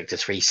 I expect a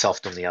 3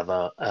 soft on the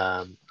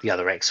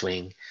other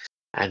X-wing,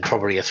 and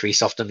probably a 3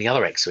 soft on the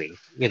other X-wing.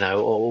 You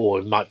know, or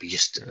it might be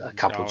just a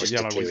couple just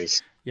to clear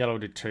his. Yellow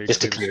did 2,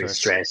 just to clear his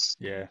stress.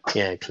 Yeah,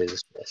 clear the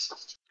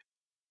stress.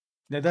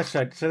 Yeah, that's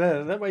right. So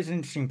that was an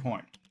interesting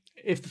point.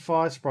 If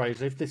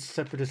the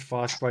separatist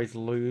fire sprays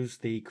lose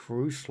the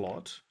crew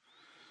slot,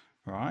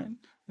 right?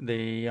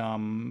 The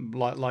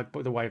like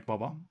the wave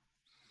bobber.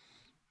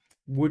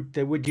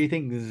 Would you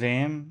think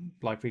Zam,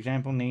 like for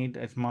example, need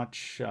as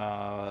much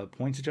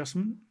points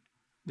adjustment?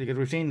 Because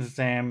we've seen we've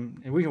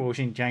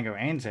seen Django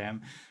and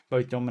Zam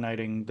both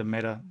dominating the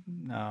meta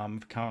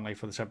currently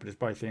for the separatists,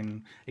 both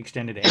in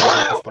extended and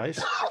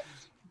hyperspace.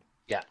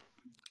 Yeah.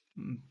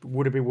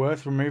 Would it be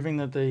worth removing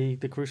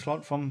the crew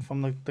slot from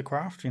the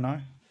craft? You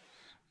know,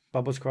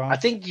 Bubba's craft. I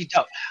think you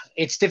don't.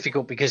 It's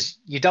difficult because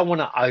you don't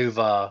want to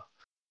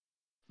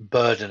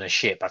overburden a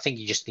ship. I think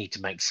you just need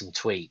to make some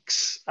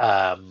tweaks.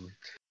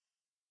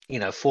 You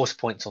know, force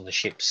points on the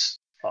ships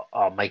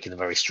are making them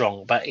very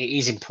strong, but it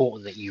is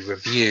important that you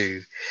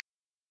review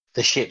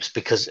the ships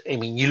because, I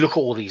mean, you look at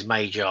all these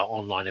major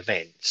online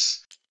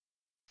events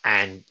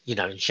and, you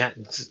know,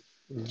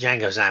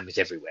 Django Zam is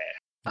everywhere.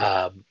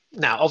 Yeah.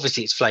 Now,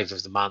 obviously, it's flavor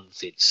of the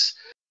month.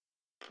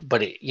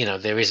 But you know,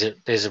 there's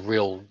a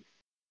real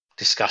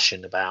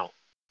discussion about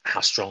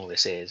how strong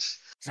this is.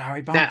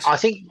 Zari bumped. Now, I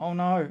think. Oh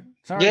no!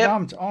 Zari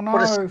bumped. Oh no!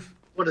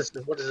 What a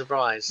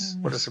surprise!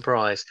 What a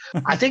surprise!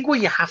 I think what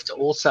you have to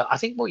also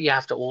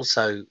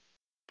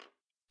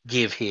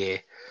give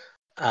here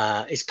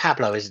is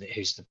Pablo, isn't it?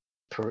 Who's the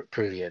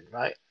Peruvian,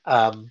 right?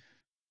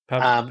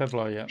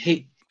 Pavlo, yeah.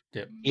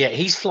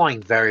 He's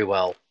flying very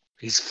well.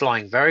 He's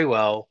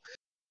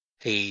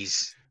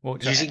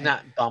using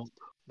that bump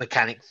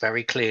mechanic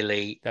very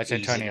clearly. That's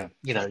Antonio.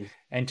 You know,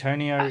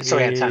 Antonio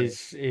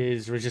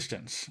is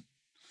resistance.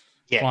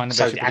 Yeah.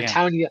 So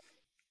Antonio.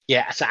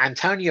 Yeah. So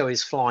Antonio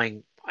is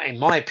flying, in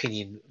my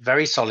opinion,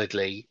 very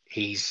solidly.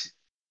 He's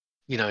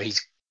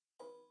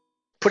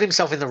put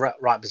himself in the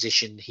right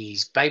position.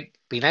 He's been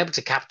able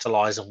to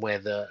capitalize on where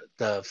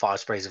the fire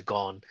sprays have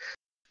gone,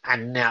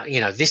 and now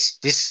this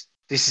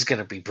is going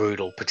to be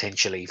brutal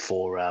potentially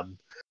for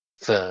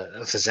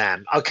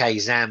Zam. Okay,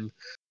 Zam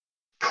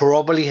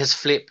probably has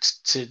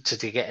flipped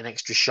to get an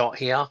extra shot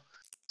here,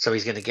 so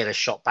he's going to get a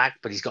shot back,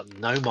 but he's got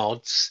no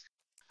mods,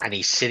 and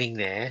he's sitting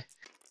there.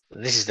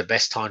 And this is the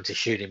best time to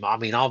shoot him. I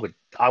mean, I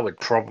would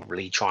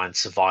probably try and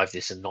survive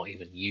this and not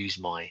even use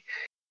my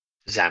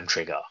Zam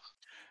trigger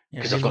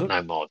because I've got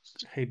no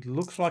mods. He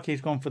looks like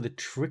he's gone for the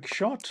trick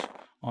shot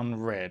on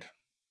red.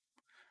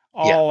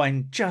 Oh,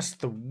 and just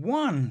the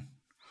one.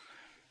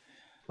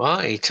 Well,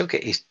 he took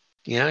it. He's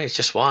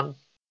just one.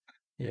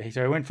 Yeah,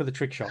 so he went for the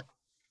trick shot.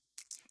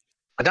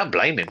 I don't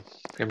blame him.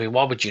 I mean,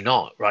 why would you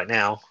not right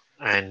now?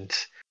 And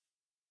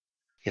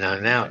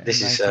now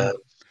this is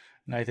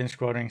Nathan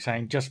Squattering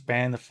saying, just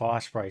ban the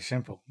fire spray.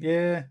 Simple.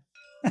 Yeah.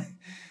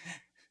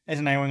 As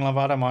an A-wing lover,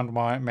 I don't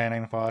mind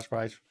banning the fire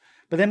sprays.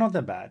 But they're not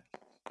that bad.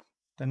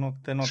 They're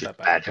not that bad.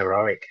 Bad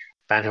heroic.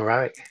 Bad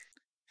heroic.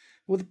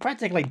 Well, they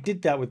practically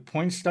did that with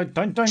points.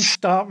 Don't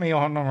start me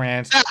on a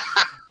rant.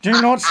 Do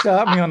not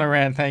start me on a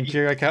rant, thank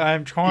you. Okay,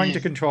 I'm trying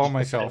to control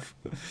myself.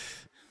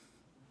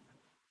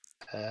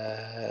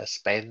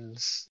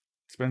 Spends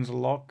a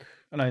lock.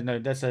 Oh, no,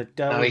 that's a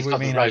he's got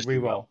the rosary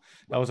roll.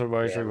 That was a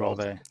rosary roll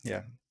there.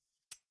 Yeah.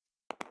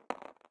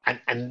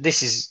 And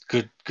this is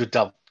good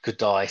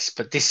dice,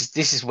 but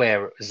this is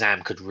where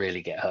Zam could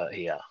really get hurt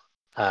here.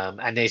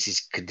 And there's his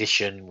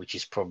condition, which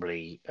is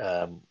probably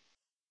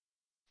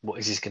what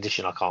is his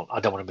condition? I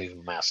don't want to move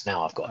my mouse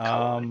now. I've got a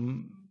colour.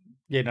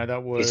 Yeah, no,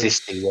 that was. Is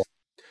this the?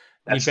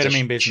 You better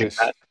mean business.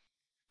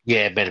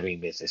 Yeah, better mean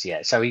business.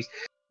 Yeah, so he's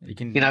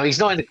he's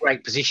not in a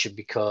great position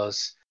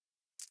because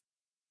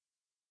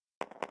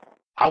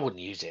I wouldn't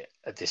use it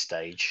at this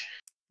stage.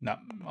 No,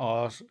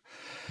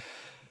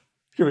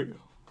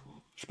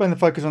 spend the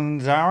focus on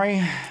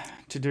Zari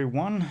to do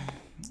one,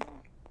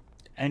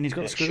 and he's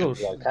got the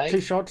squiggles. Okay.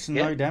 2 shots,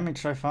 no damage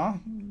so far.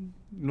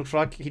 Looks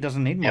like he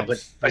doesn't need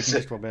mods. But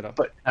no.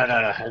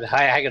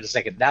 Hang on a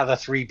second. Now the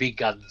 3 big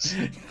guns.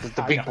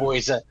 The big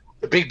boys are.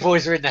 The big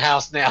boys are in the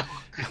house now.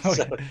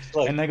 So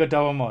and they got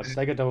double mods.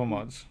 They get double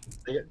mods.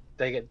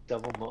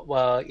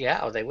 Well,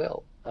 yeah, they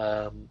will.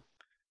 Do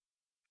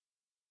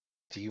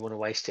you want to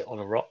waste it on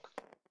a rock?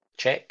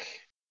 Check.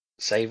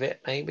 Save it,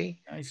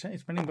 maybe? He's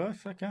spending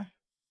both. Okay.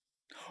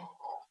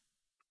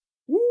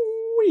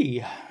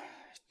 Woo-wee.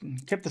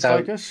 Kept the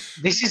focus.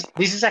 This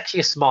is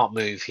actually a smart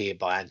move here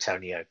by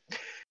Antonio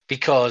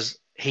because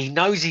he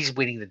knows he's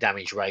winning the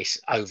damage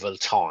race over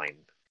time.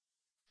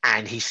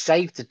 And he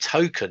saved the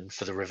token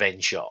for the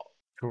revenge shot.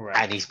 Correct.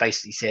 And he's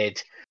basically said,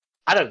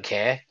 I don't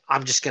care.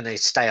 I'm just going to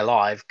stay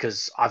alive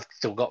because I've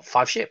still got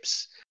 5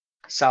 ships.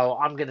 So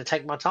I'm going to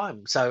take my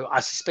time. So I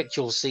suspect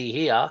you'll see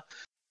here,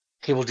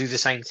 he will do the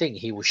same thing.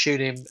 He will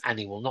shoot him and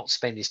he will not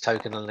spend his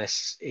token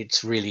unless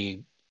it's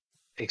really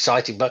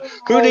exciting. But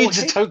who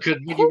needs a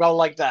token when you roll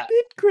like that?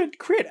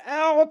 Crit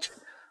out.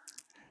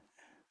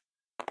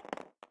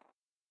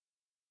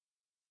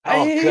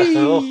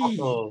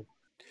 Oh,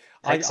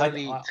 I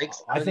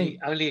think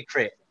only a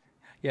crit.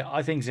 Yeah,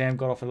 I think Zam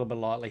got off a little bit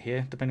lightly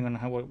here, depending on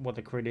what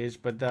the crit is,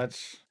 but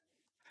that's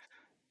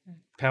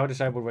power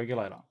disabled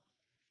regulator.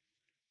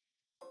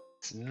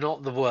 It's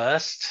not the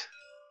worst,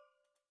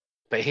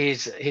 but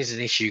here's an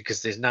issue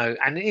because there's no,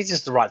 and it's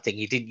just the right thing.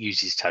 He didn't use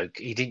his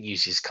token. He didn't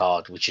use his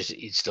card, which is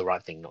it's the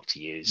right thing not to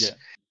use. Yeah.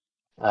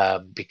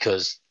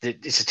 Because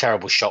it's a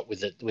terrible shot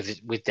with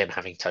them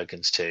having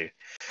tokens too.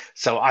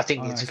 So I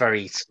think it's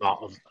very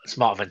smart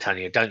of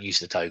Antonio. Don't use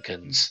the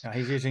tokens. No,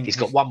 he's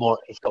got one more.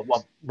 He's got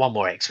one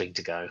more X-wing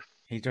to go.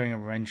 He's doing a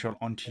revenge shot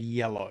onto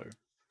yellow.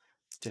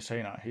 Just so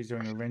you know, he's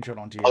doing a revenge shot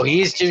onto yellow. Oh,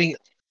 he is doing.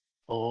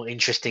 Oh,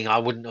 interesting. I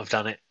wouldn't have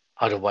done it.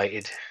 I'd have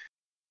waited.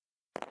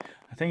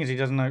 The thing is, he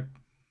doesn't know.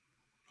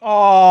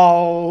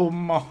 Oh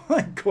my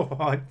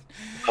god!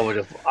 I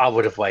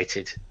would have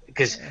waited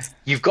because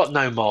you've got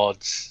no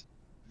mods.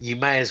 You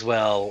may as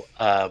well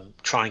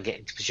try and get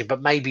into position,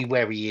 but maybe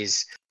where he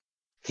is,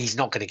 he's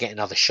not going to get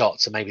another shot.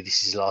 So maybe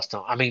this is his last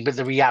time. I mean, but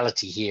the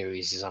reality here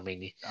is Sam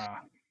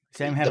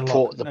had the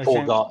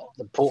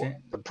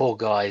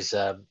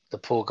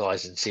poor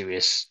guy's in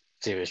serious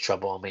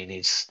trouble. I mean,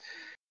 he's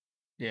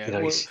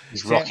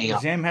rocking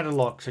up. Sam had a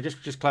lock. So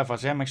just clarify,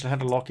 Sam actually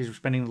had a lock. He's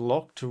spending the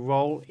lock to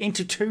roll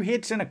into 2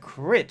 hits and a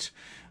crit.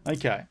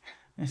 Okay.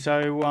 So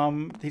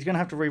he's going to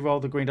have to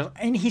re-roll the green dice,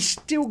 and he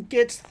still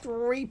gets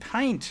 3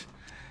 paint.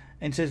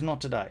 And says not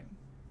today.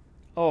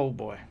 Oh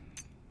boy.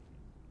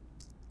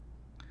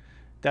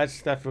 That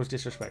feels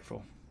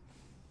disrespectful.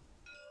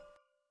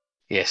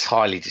 Yes,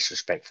 highly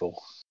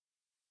disrespectful.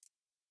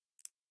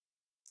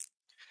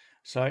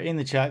 So in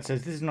the chat it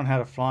says this is not how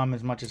to fly them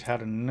as much as how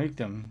to nuke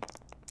them.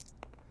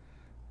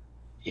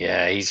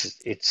 Yeah,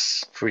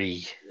 it's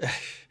pretty.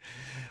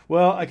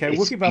 Well, okay,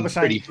 Wookie Baba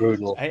saying pretty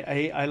brutal.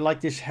 I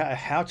like this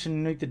how to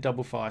nuke the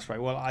double fire spray.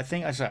 Well, I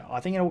think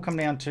it will come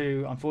down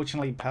to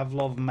unfortunately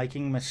Pavlov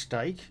making a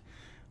mistake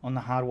on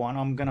the hard one.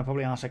 I'm going to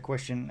probably ask that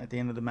question at the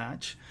end of the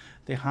match.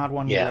 The hard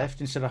one left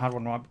instead of hard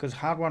one right, because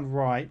hard one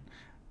right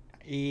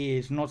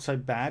is not so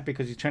bad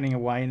because you're turning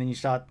away and then you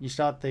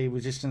start the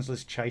resistance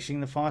list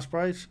chasing the fire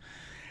sprays.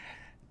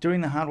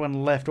 Doing the hard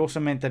one left also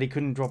meant that he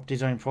couldn't drop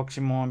his own proxy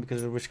mine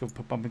because of the risk of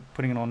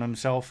putting it on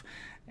himself,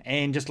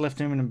 and just left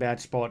him in a bad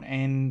spot.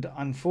 And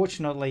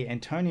unfortunately,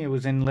 Antonio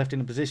was then left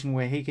in a position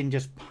where he can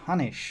just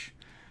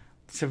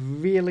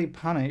severely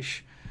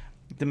punish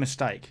the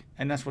mistake,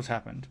 and that's what's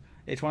happened.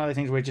 It's one of the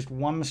things where just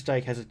one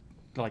mistake has a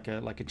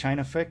chain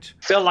effect.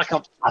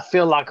 I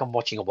feel like I'm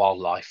watching a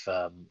wildlife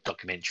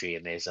documentary,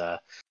 and there's a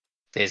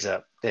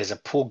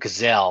poor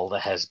gazelle that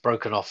has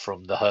broken off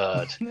from the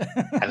herd,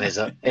 and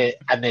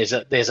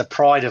there's a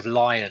pride of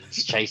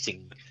lions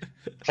chasing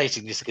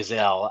this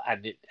gazelle,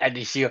 and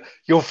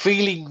you're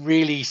feeling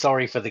really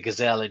sorry for the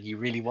gazelle, and you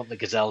really want the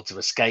gazelle to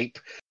escape,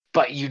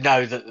 but you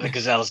know that the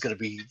gazelle's going to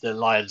be the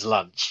lion's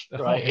lunch,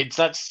 right?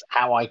 That's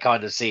how I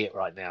kind of see it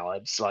right now.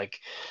 It's like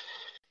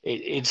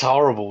it's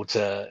horrible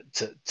to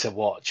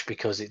watch,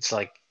 because it's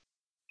like,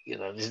 you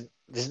know,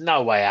 there's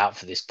no way out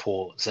for this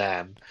poor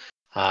Zam.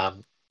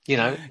 You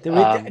know,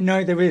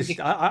 there is.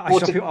 I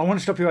want to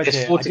stop you right there's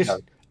there. four to go.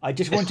 I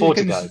just There's want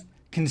you four to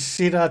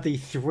consider the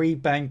 3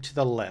 bank to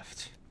the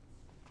left.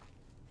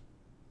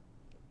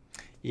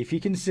 If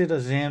you consider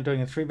Zam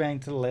doing a 3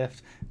 bank to the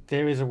left,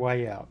 there is a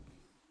way out.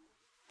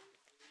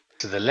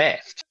 To the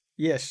left?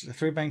 Yes, the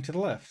 3 bank to the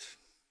left.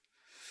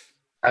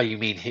 Oh, you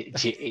mean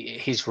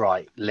his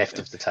right, left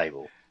of the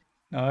table?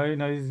 No,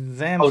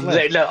 Zam's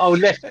left.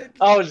 Left.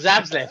 Oh,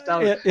 Zam's left. Oh,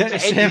 yeah, to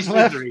end his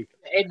misery.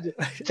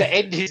 To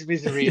end his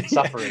misery and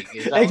suffering.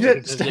 Is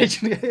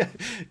that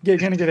you're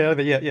going to get out of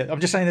there. Yeah. I'm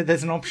just saying that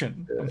there's an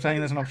option. I'm saying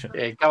there's an option.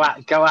 Yeah,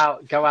 go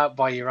out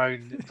by your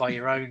own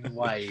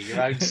way,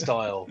 your own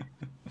style.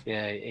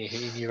 Yeah,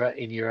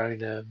 in your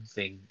own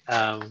thing.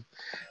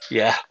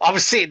 Yeah, I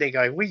was sitting there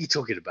going, "What are you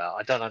talking about?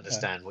 I don't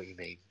understand what you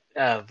mean."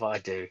 But I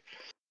do.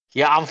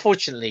 Yeah,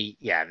 unfortunately,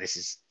 yeah. This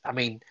is. I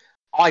mean,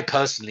 I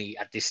personally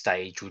at this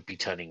stage would be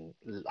turning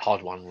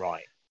hard one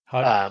right.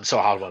 Hard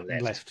one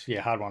left.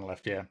 Yeah, hard one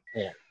left. Yeah.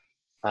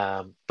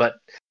 Yeah. But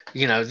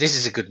you know, this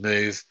is a good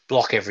move.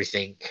 Block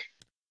everything.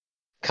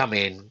 Come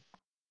in.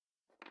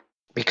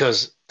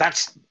 Because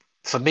that's,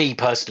 for me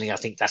personally, I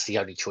think that's the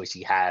only choice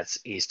he has,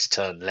 is to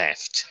turn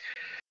left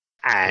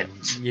and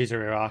use a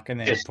rear arc and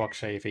then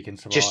proxy if he can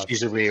survive. Just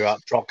use a rear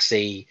arc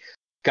proxy,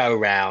 go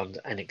around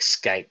and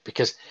escape,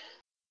 because,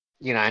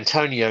 you know,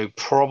 Antonio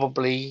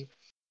probably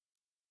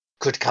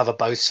could cover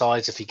both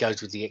sides if he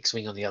goes with the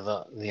X-wing on the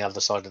other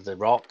side of the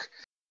rock.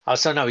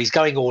 So no, he's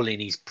going all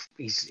in.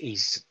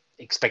 He's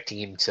expecting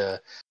him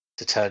to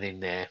turn in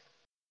there.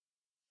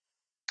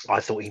 I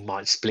thought he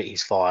might split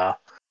his fire,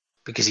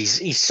 because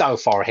he's so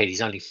far ahead.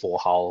 He's only 4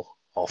 hull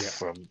off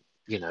from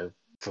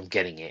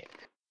getting it,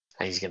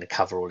 and he's going to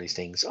cover all these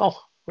things. Oh,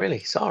 really?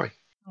 Sorry.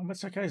 Oh,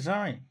 that's okay.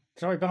 Sorry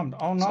bummed.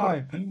 Oh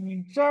no,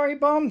 sorry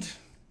bummed.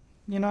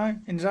 You know,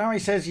 and Zari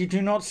says you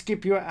do not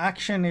skip your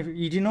action if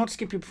you do not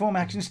skip your perform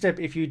action step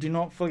if you do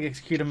not fully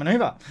execute a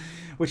maneuver,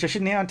 which I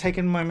should now take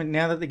a moment,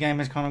 now that the game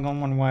has kind of gone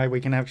one way,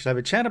 we can actually have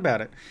a chat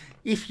about it.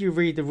 If you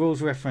read the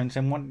rules reference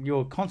and what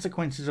your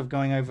consequences of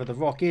going over the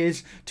rock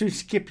is to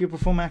skip your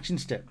perform action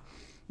step,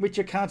 which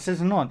your card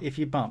says not if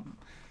you bump.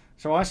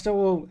 So I still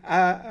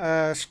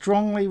will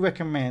strongly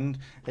recommend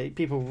that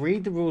people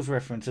read the rules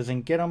references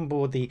and get on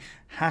board the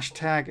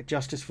hashtag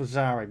Justice for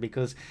Zari,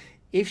 because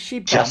if she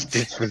bumps,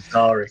 Justice for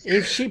Zari.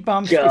 If she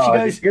bumps,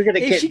 God,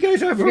 if she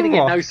goes over a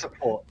rock, no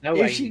support. No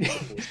way.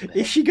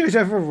 If she goes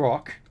over a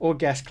rock or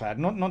gas cloud,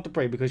 not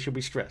debris because she'll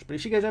be stressed, but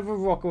if she goes over a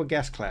rock or a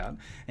gas cloud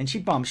and she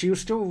bumps, she'll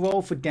still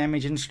roll for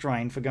damage and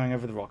strain for going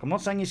over the rock. I'm not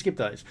saying you skip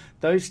those.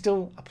 Those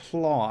still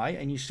apply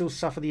and you still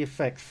suffer the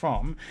effect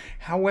from.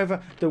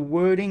 However, the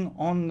wording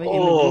in the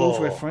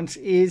rules reference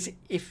is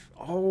if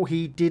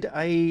he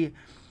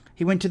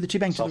went to the 2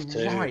 bank to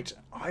the right.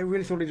 I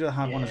really thought he did a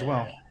hard one as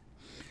well.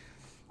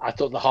 I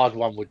thought the hard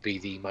one would be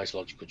the most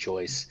logical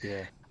choice.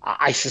 Yeah.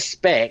 I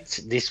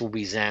suspect this will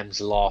be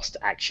Zam's last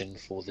action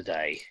for the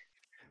day.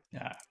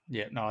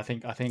 Yeah. No, I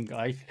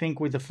think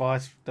with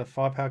the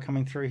firepower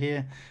coming through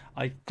here,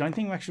 I don't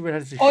think actually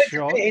has a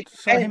shot.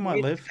 So he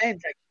might live.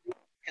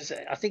 Because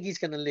I think he's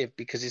going to live,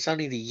 because it's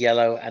only the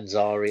yellow and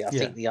Zari. I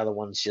think the other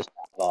one's just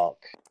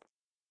dark.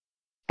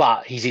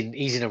 But he's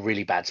in a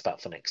really bad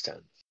spot for next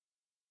turn.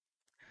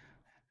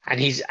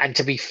 And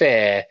to be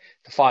fair,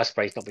 the fire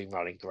spray's not been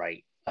running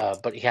great.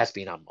 But he has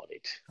been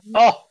unmodded.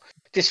 Oh,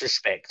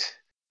 disrespect.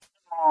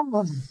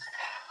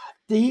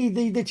 The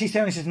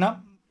T7 says,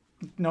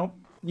 no.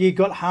 You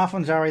got half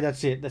on Zari,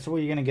 that's it. That's all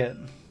you're going to get.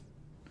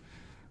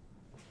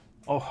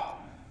 Oh.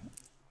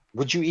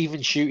 Would you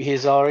even shoot here,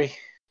 Zari?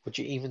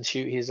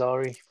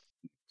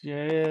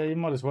 Yeah, you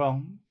might as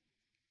well.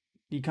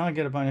 You can't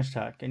get a bonus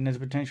attack, and there's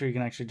potential you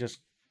can actually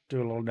just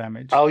do a lot of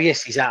damage. Oh,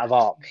 yes, he's out of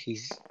arc.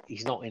 He's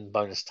not in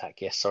bonus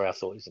attack. Yes, sorry, I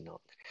thought he was in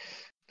arc.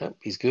 Nope,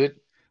 he's good.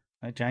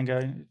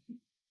 Django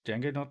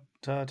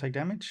not take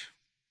damage.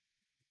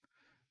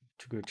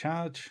 To good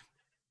charge.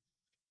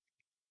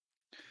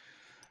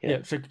 Yeah.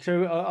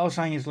 So I was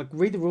saying is, like,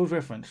 read the rules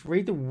reference.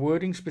 Read the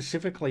wording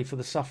specifically for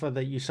the suffer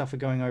that you suffer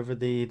going over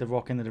the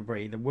rock and the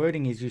debris. The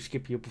wording is you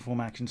skip your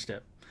perform action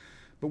step.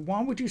 But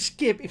why would you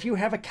skip if you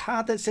have a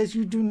card that says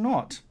you do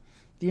not?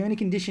 The only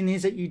condition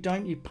is that you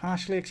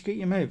partially execute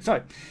your move.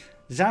 So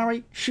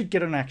Zari should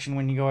get an action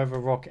when you go over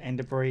rock and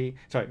debris.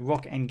 Sorry,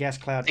 rock and gas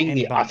cloud.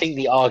 I think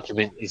the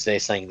argument is they're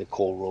saying the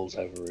core rules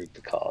override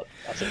the card.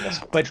 I think that's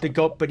what but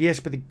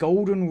the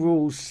golden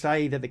rules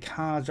say that the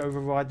cards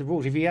override the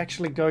rules. If you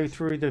actually go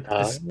through the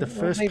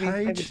first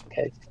page,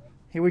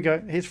 here we go.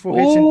 Here's 4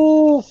 hits.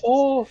 Oh,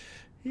 4.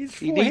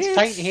 He needs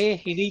paint here.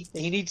 He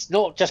needs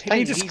not just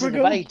paint. He needs an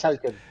evade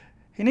token.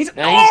 He needs. He's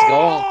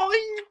gone.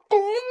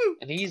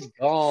 And he's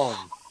gone.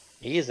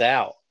 He is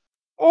out.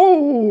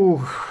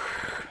 Oh.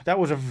 That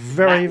was a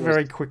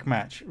very quick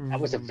match. That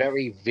was a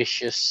very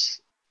vicious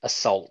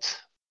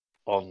assault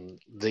on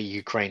the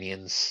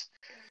Ukrainians.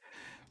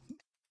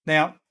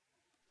 Now,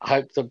 I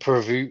hope the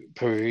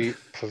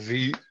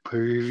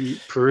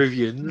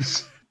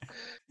Peruvians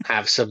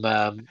have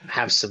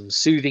some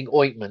soothing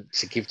ointment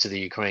to give to the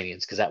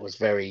Ukrainians, because that was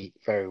very,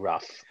 very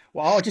rough.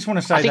 well, I just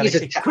want to I say think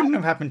that it's it couldn't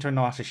have happened to a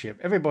nicer ship.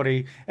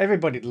 Everybody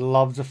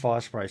loves the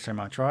fire spray so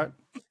much, right?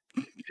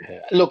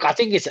 look. I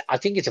think it's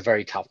a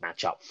very tough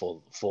matchup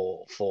for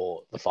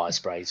the fire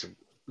sprays.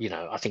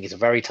 I think it's a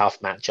very tough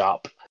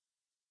matchup.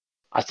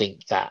 I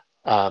think that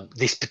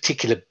this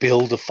particular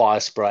build of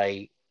fire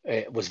spray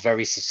was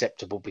very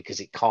susceptible because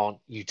it can't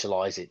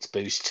utilize its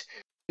boost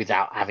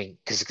without having,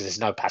 because there's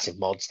no passive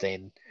mods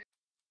then,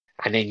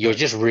 and then you're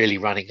just really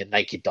running a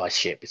naked dice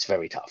ship. It's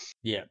very tough.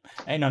 Yeah,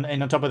 and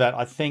on top of that,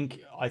 I think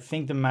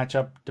the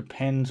matchup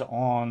depends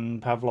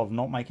on Pavlov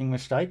not making a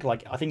mistake.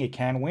 Like I think he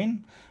can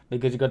win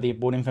because he got the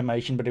aboard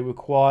information, but it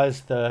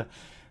requires the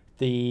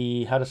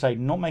how to say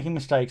not making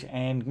mistakes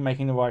and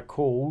making the right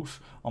calls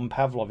on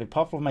Pavlov. If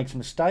Pavlov makes a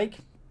mistake,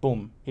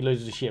 boom, he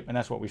loses the ship, and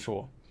that's what we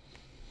saw.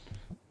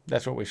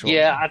 That's what we saw.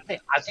 Yeah,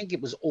 I think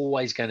it was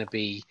always going to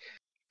be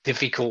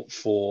difficult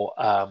for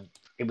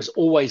it was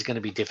always going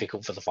to be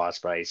difficult for the fire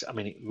sprays. I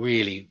mean, it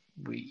really,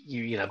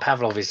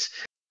 Pavlov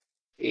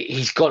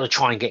he's got to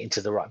try and get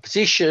into the right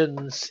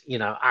positions,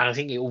 and I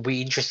think it will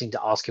be interesting to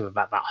ask him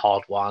about that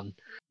hard one.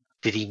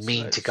 Did he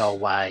mean to go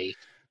away?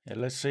 Yeah,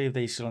 let's see if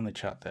he's still in the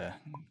chat there,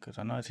 because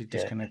I know he's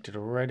disconnected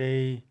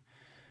already.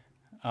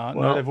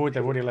 No, they've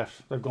already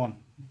left. They've gone.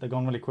 They've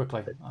gone really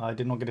quickly. I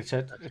did not get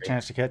a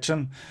chance to catch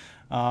them.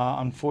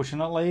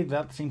 Unfortunately,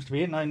 that seems to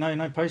be it.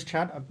 No post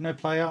chat. No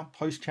player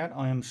post chat.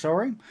 I am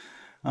sorry.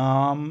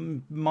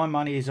 My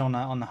money is on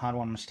the hard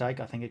one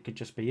mistake. I think it could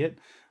just be it.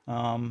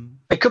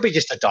 It could be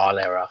just a dial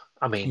error.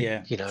 I mean,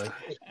 yeah,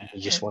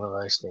 just one of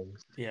those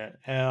things. Yeah.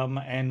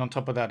 And on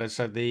top of that,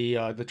 so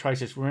the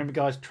traces. Remember,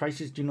 guys,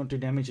 traces do not do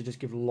damage. They just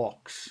give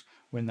locks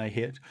when they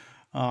hit.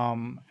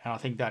 And I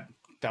think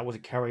that was a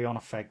carry-on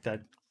effect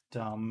that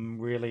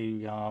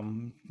really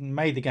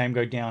made the game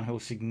go downhill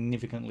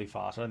significantly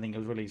fast. I don't think I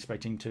was really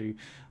expecting to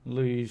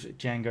lose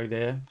Django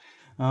there.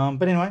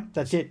 But anyway,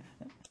 that's it.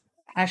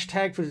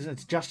 Hashtag for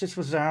it's justice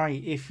for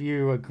Zari if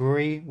you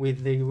agree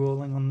with the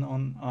ruling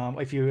on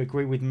if you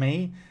agree with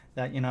me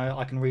that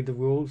I can read the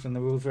rules and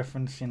the rules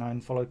reference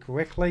and follow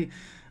correctly.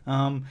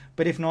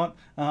 But if not,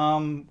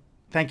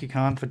 thank you,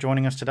 Khan, for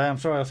joining us today. I'm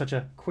sorry it was such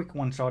a quick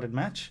one-sided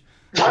match.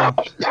 No,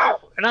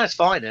 it's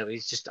fine.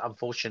 It's just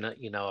unfortunate.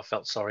 I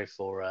felt sorry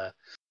for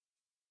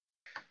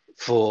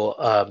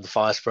the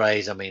fire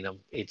sprays. I mean,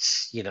 it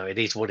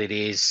is what it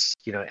is.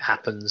 It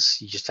happens.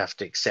 You just have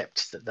to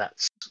accept that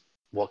that's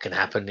what can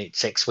happen.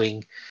 It's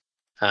X-Wing.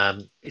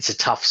 It's a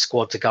tough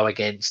squad to go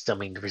against. I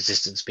mean, the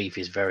resistance beef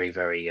is very,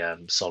 very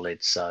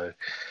solid. So,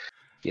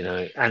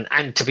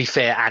 and to be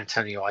fair,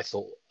 Antonio, I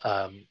thought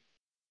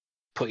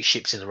put his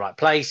ships in the right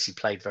place. He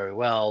played very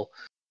well.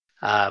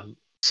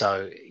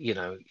 So,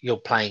 you're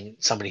playing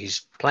somebody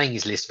who's playing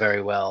his list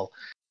very well,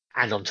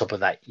 and on top of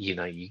that, you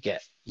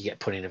get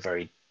put in a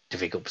very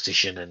difficult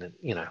position, and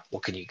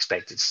what can you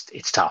expect?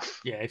 It's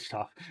tough. Yeah, it's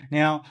tough.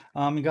 Now,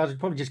 you guys are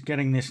probably just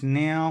getting this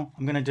now.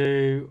 I'm going to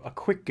do a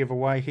quick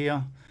giveaway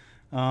here.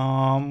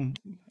 I've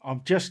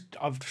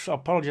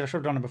apologize, I should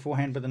have done it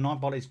beforehand, but the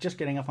Nightbot is just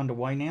getting up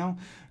underway now.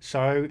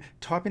 So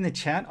type in the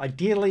chat.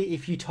 Ideally,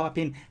 if you type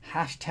in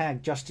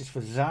hashtag justice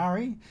for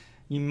Zari,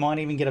 you might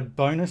even get a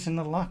bonus in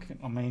the luck.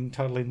 I mean,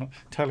 totally not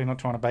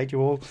trying to bait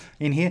you all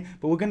in here,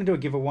 but we're going to do a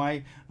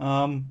giveaway.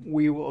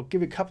 We will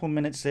give a couple of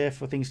minutes there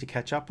for things to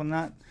catch up on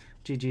that.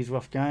 GG's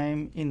rough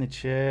game in the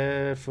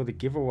chat for the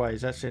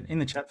giveaways. That's it. In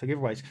the chat for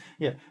giveaways.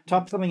 Yeah,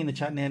 type something in the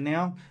chat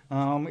now.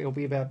 It'll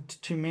be about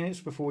 2 minutes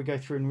before we go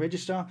through and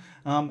register.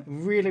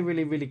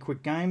 Really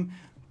quick game,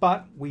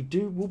 but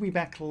we'll be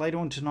back later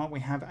on tonight.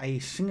 We have a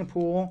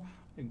Singapore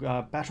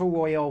Battle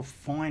Royale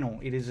final.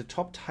 It is a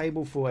top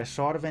table for a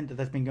side event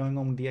that's been going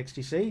on with the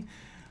XTC.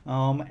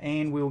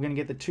 And we were going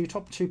to get the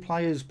top two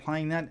players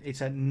playing that.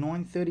 It's at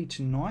 9:30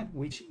 tonight,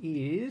 which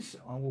is,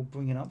 I will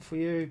bring it up for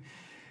you.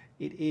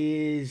 It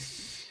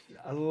is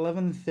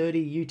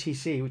 11:30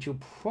 UTC, which will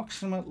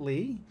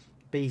approximately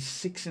be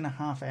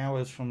 6.5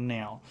 hours from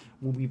now.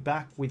 We'll be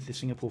back with the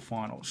Singapore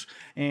finals,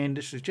 and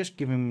this is just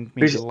giving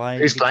me delay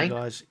to get you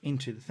guys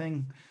into the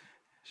thing.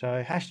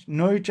 So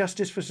no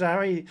justice for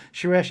Zari.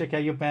 Suresh, okay,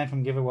 you're banned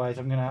from giveaways.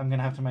 I'm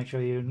gonna have to make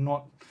sure you're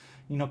not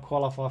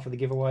qualify for the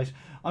giveaways.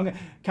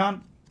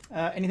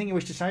 Anything you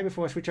wish to say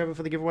before I switch over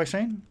for the giveaway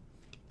scene?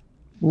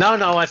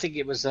 No, I think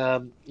it was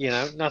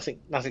nothing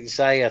to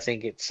say. I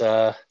think it's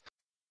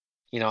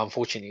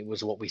unfortunately it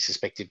was what we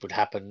suspected would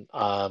happen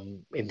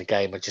in the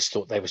game. I just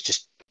thought there was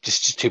just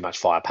too much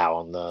firepower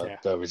on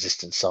the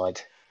resistance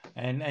side.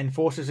 And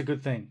force is a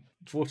good thing.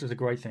 Force is a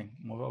great thing.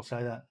 I'll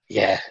say that.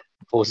 Yeah,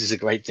 force is a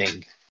great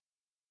thing.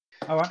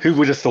 All right. Who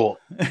would have thought?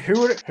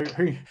 Who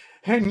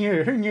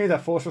knew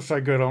that force was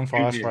so good on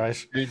fire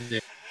sprays? Who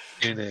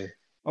knew?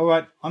 All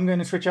right, I'm going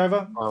to switch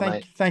over.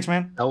 Thanks,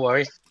 man. No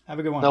worries. Have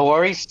a good one. No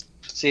worries.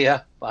 See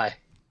ya. Bye.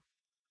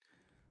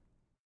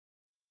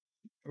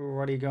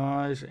 Alrighty,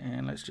 guys,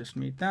 and let's just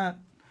mute that.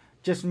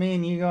 just me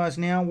and you guys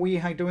now. We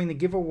are doing the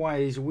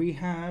giveaways. We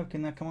have,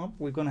 can that come up?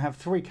 We're going to have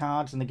 3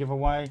 cards in the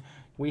giveaway.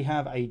 We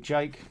have a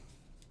Jake.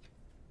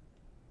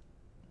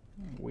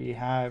 We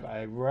have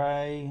a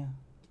Ray.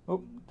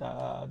 Oh,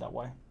 that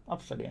way.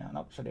 Upside down,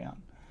 upside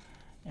down.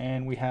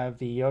 And we have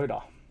the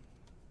Yoda.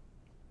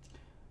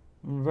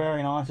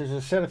 Very nice. There's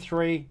a set of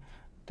 3.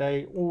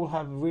 They all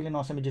have really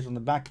nice images on the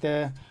back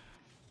there.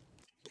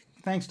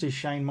 Thanks to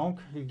Shane Monk,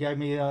 who gave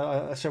me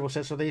several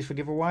sets of these for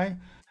giveaway.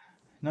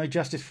 No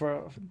justice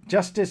for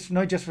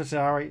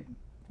Zari.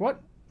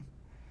 What?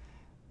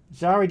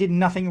 Zari did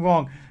nothing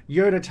wrong.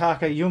 Yoda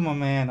Taka, you're my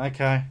man.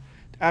 Okay.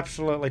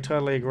 Absolutely,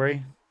 totally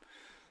agree.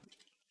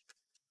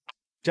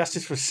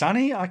 Justice for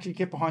Sunny? I can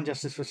get behind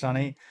justice for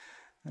Sunny.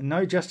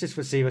 No justice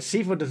for Siva.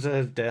 Siva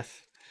deserves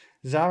death.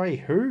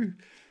 Zari, who?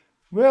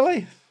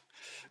 Really?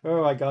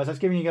 Alright, guys, that's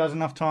giving you guys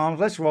enough time.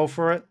 Let's roll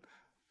for it.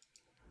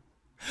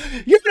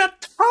 Yoda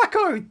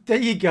Taco! There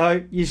you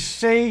go. You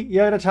see,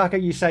 Yoda Taco,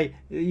 you say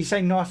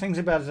nice things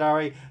about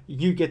Zari,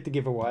 you get the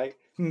giveaway.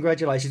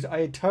 Congratulations. I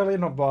am totally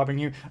not bribing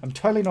you. I'm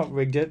totally not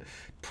rigged it.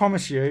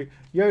 Promise you.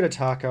 Yoda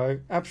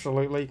Taco,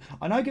 absolutely.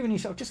 I know giving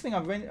yourself, just think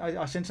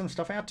I sent some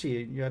stuff out to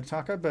you, Yoda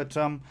Taco, but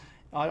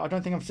I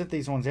don't think I've sent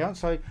these ones out.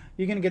 So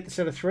you're going to get the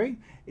set of 3.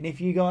 And if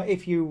you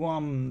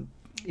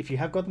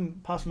have got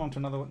them, pass them on to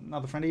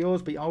another friend of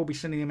yours, but I will be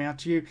sending them out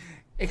to you.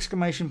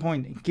 Exclamation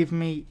point, give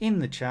me in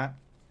the chat.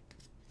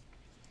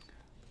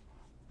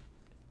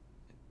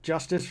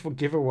 Justice for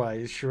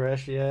giveaways,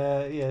 Suresh.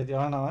 Yeah,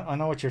 I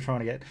know what you're trying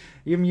to get.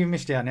 You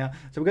missed out now.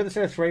 So we've got the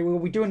set of 3.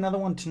 We do another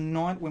one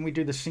tonight when we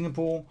do the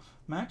Singapore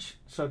match.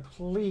 So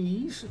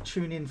please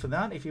tune in for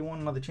that if you want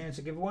another chance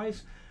at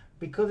giveaways.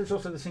 Because it's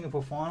also the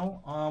Singapore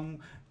final,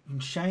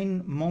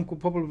 Shane Monk will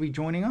probably be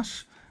joining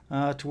us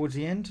towards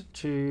the end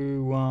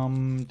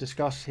to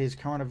discuss his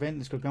current event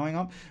that's got going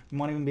up. We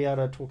might even be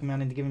able to talk him out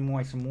into giving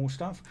away some more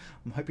stuff.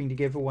 I'm hoping to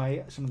give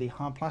away some of the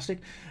hard plastic.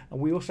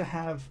 We also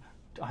have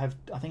I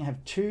think I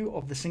have 2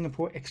 of the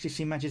Singapore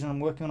XTC matches, and I'm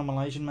working on a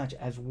Malaysian match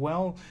as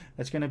well.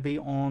 That's going to be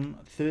on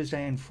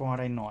Thursday and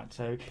Friday night.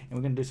 So, and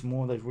we're going to do some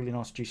more of those really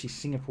nice, juicy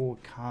Singapore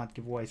card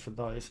giveaways for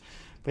those.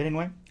 But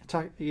anyway,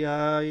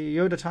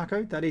 Yoda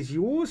Taco, that is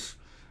yours.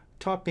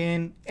 Type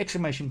in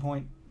exclamation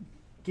point,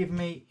 give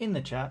me in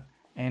the chat,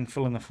 and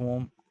fill in the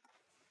form.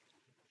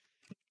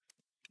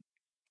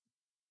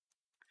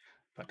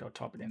 But I'll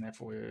type it in there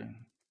for you.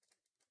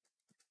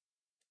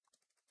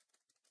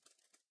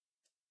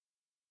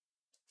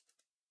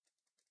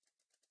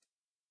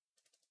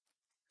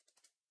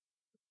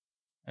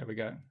 There we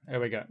go. There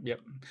we go. Yep.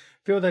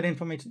 Fill that in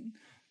for me.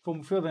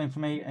 Fill that in for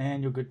me,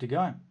 and you're good to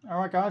go. All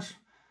right, guys.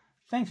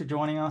 Thanks for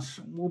joining us.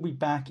 We'll be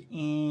back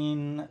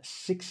in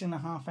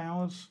 6.5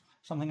 hours,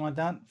 something like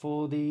that,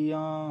 for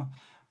the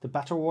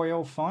Battle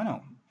Royale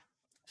final.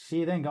 See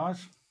you then,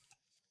 guys.